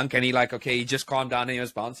miss the dunk, and he just calmed down and he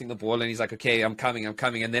was bouncing the ball, and he's like, okay, I'm coming,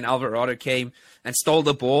 and then Alvarado came and stole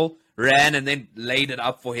the ball, ran, and then laid it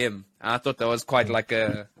up for him. And I thought that was quite like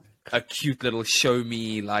a cute little show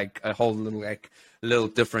me, like a whole little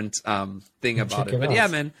different thing about Check it. it But out. yeah,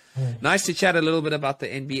 man, nice to chat a little bit about the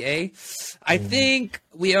NBA. I think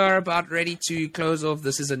we are about ready to close off.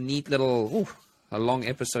 This is a neat little, a long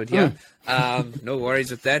episode here. No worries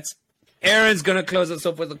with that. Aaron's gonna close us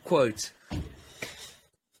off with a quote.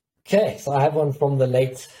 Okay, so I have one from the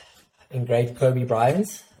late and great Kobe Bryant.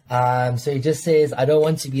 So he just says, "I don't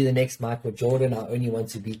want to be the next Michael Jordan. I only want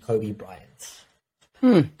to be Kobe Bryant."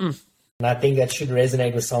 And I think that should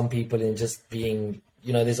resonate with some people in just being,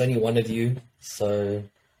 there's only one of you, so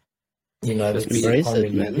Just you embrace can't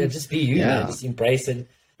it, man. Yeah, just be you, Yeah. man. Just embrace it.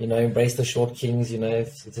 Embrace the short kings.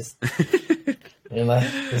 Just just-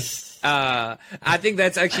 I think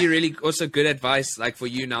that's actually really also good advice, like for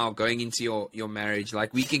you now going into your marriage.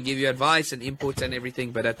 Like we can give you advice and inputs and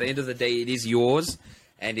everything, but at the end of the day, it is yours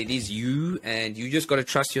and it is you, and you just got to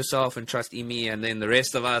trust yourself and trust Imi, and then the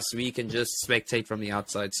rest of us, we can just spectate from the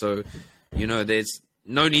outside. So, there's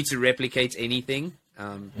no need to replicate anything.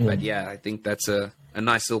 But yeah, I think that's a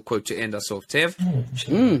nice little quote to end us off. Tev?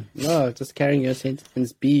 no, just carrying your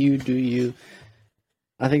sentiments. Be you, do you.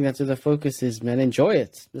 I think that's where the focus is, man. Enjoy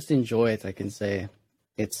it. Just enjoy it. I can say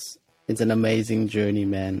it's an amazing journey,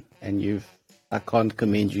 man. And I can't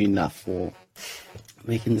commend you enough for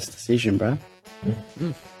making this decision, bro.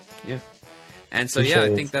 Yeah. And so, yeah, I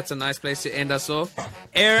Appreciate think it. that's a nice place to end us off.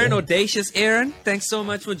 Aaron, audacious Aaron, thanks so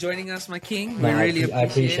much for joining us, my king. We No, really I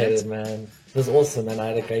appreciate it. it, man. It was awesome, and I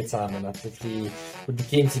had a great time, and I definitely would be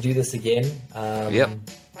keen to do this again. Yep.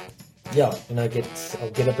 Yeah, I'll get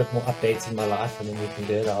a bit more updates in my life, and then we can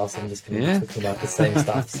do it. Else I'm just going to Yeah. be talking about the same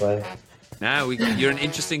stuff. So You're an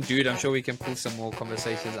interesting dude. I'm sure we can pull some more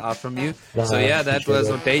conversations out from you. No, So, yeah, that appreciate was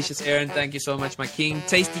it. audacious Aaron. Thank you so much, my king.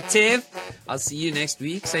 Tasty Tev. I'll see you next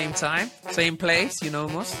week. Same time, same place,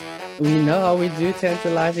 Mos. We know how we do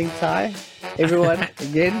tantalizing Thai. Everyone,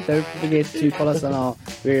 again, don't forget to follow us on our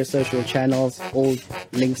various social channels. All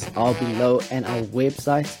links are below, and our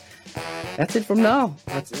website. That's it from now.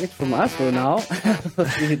 That's it from us for now.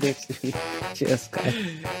 See you next week. Cheers, guys.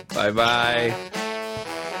 Bye-bye.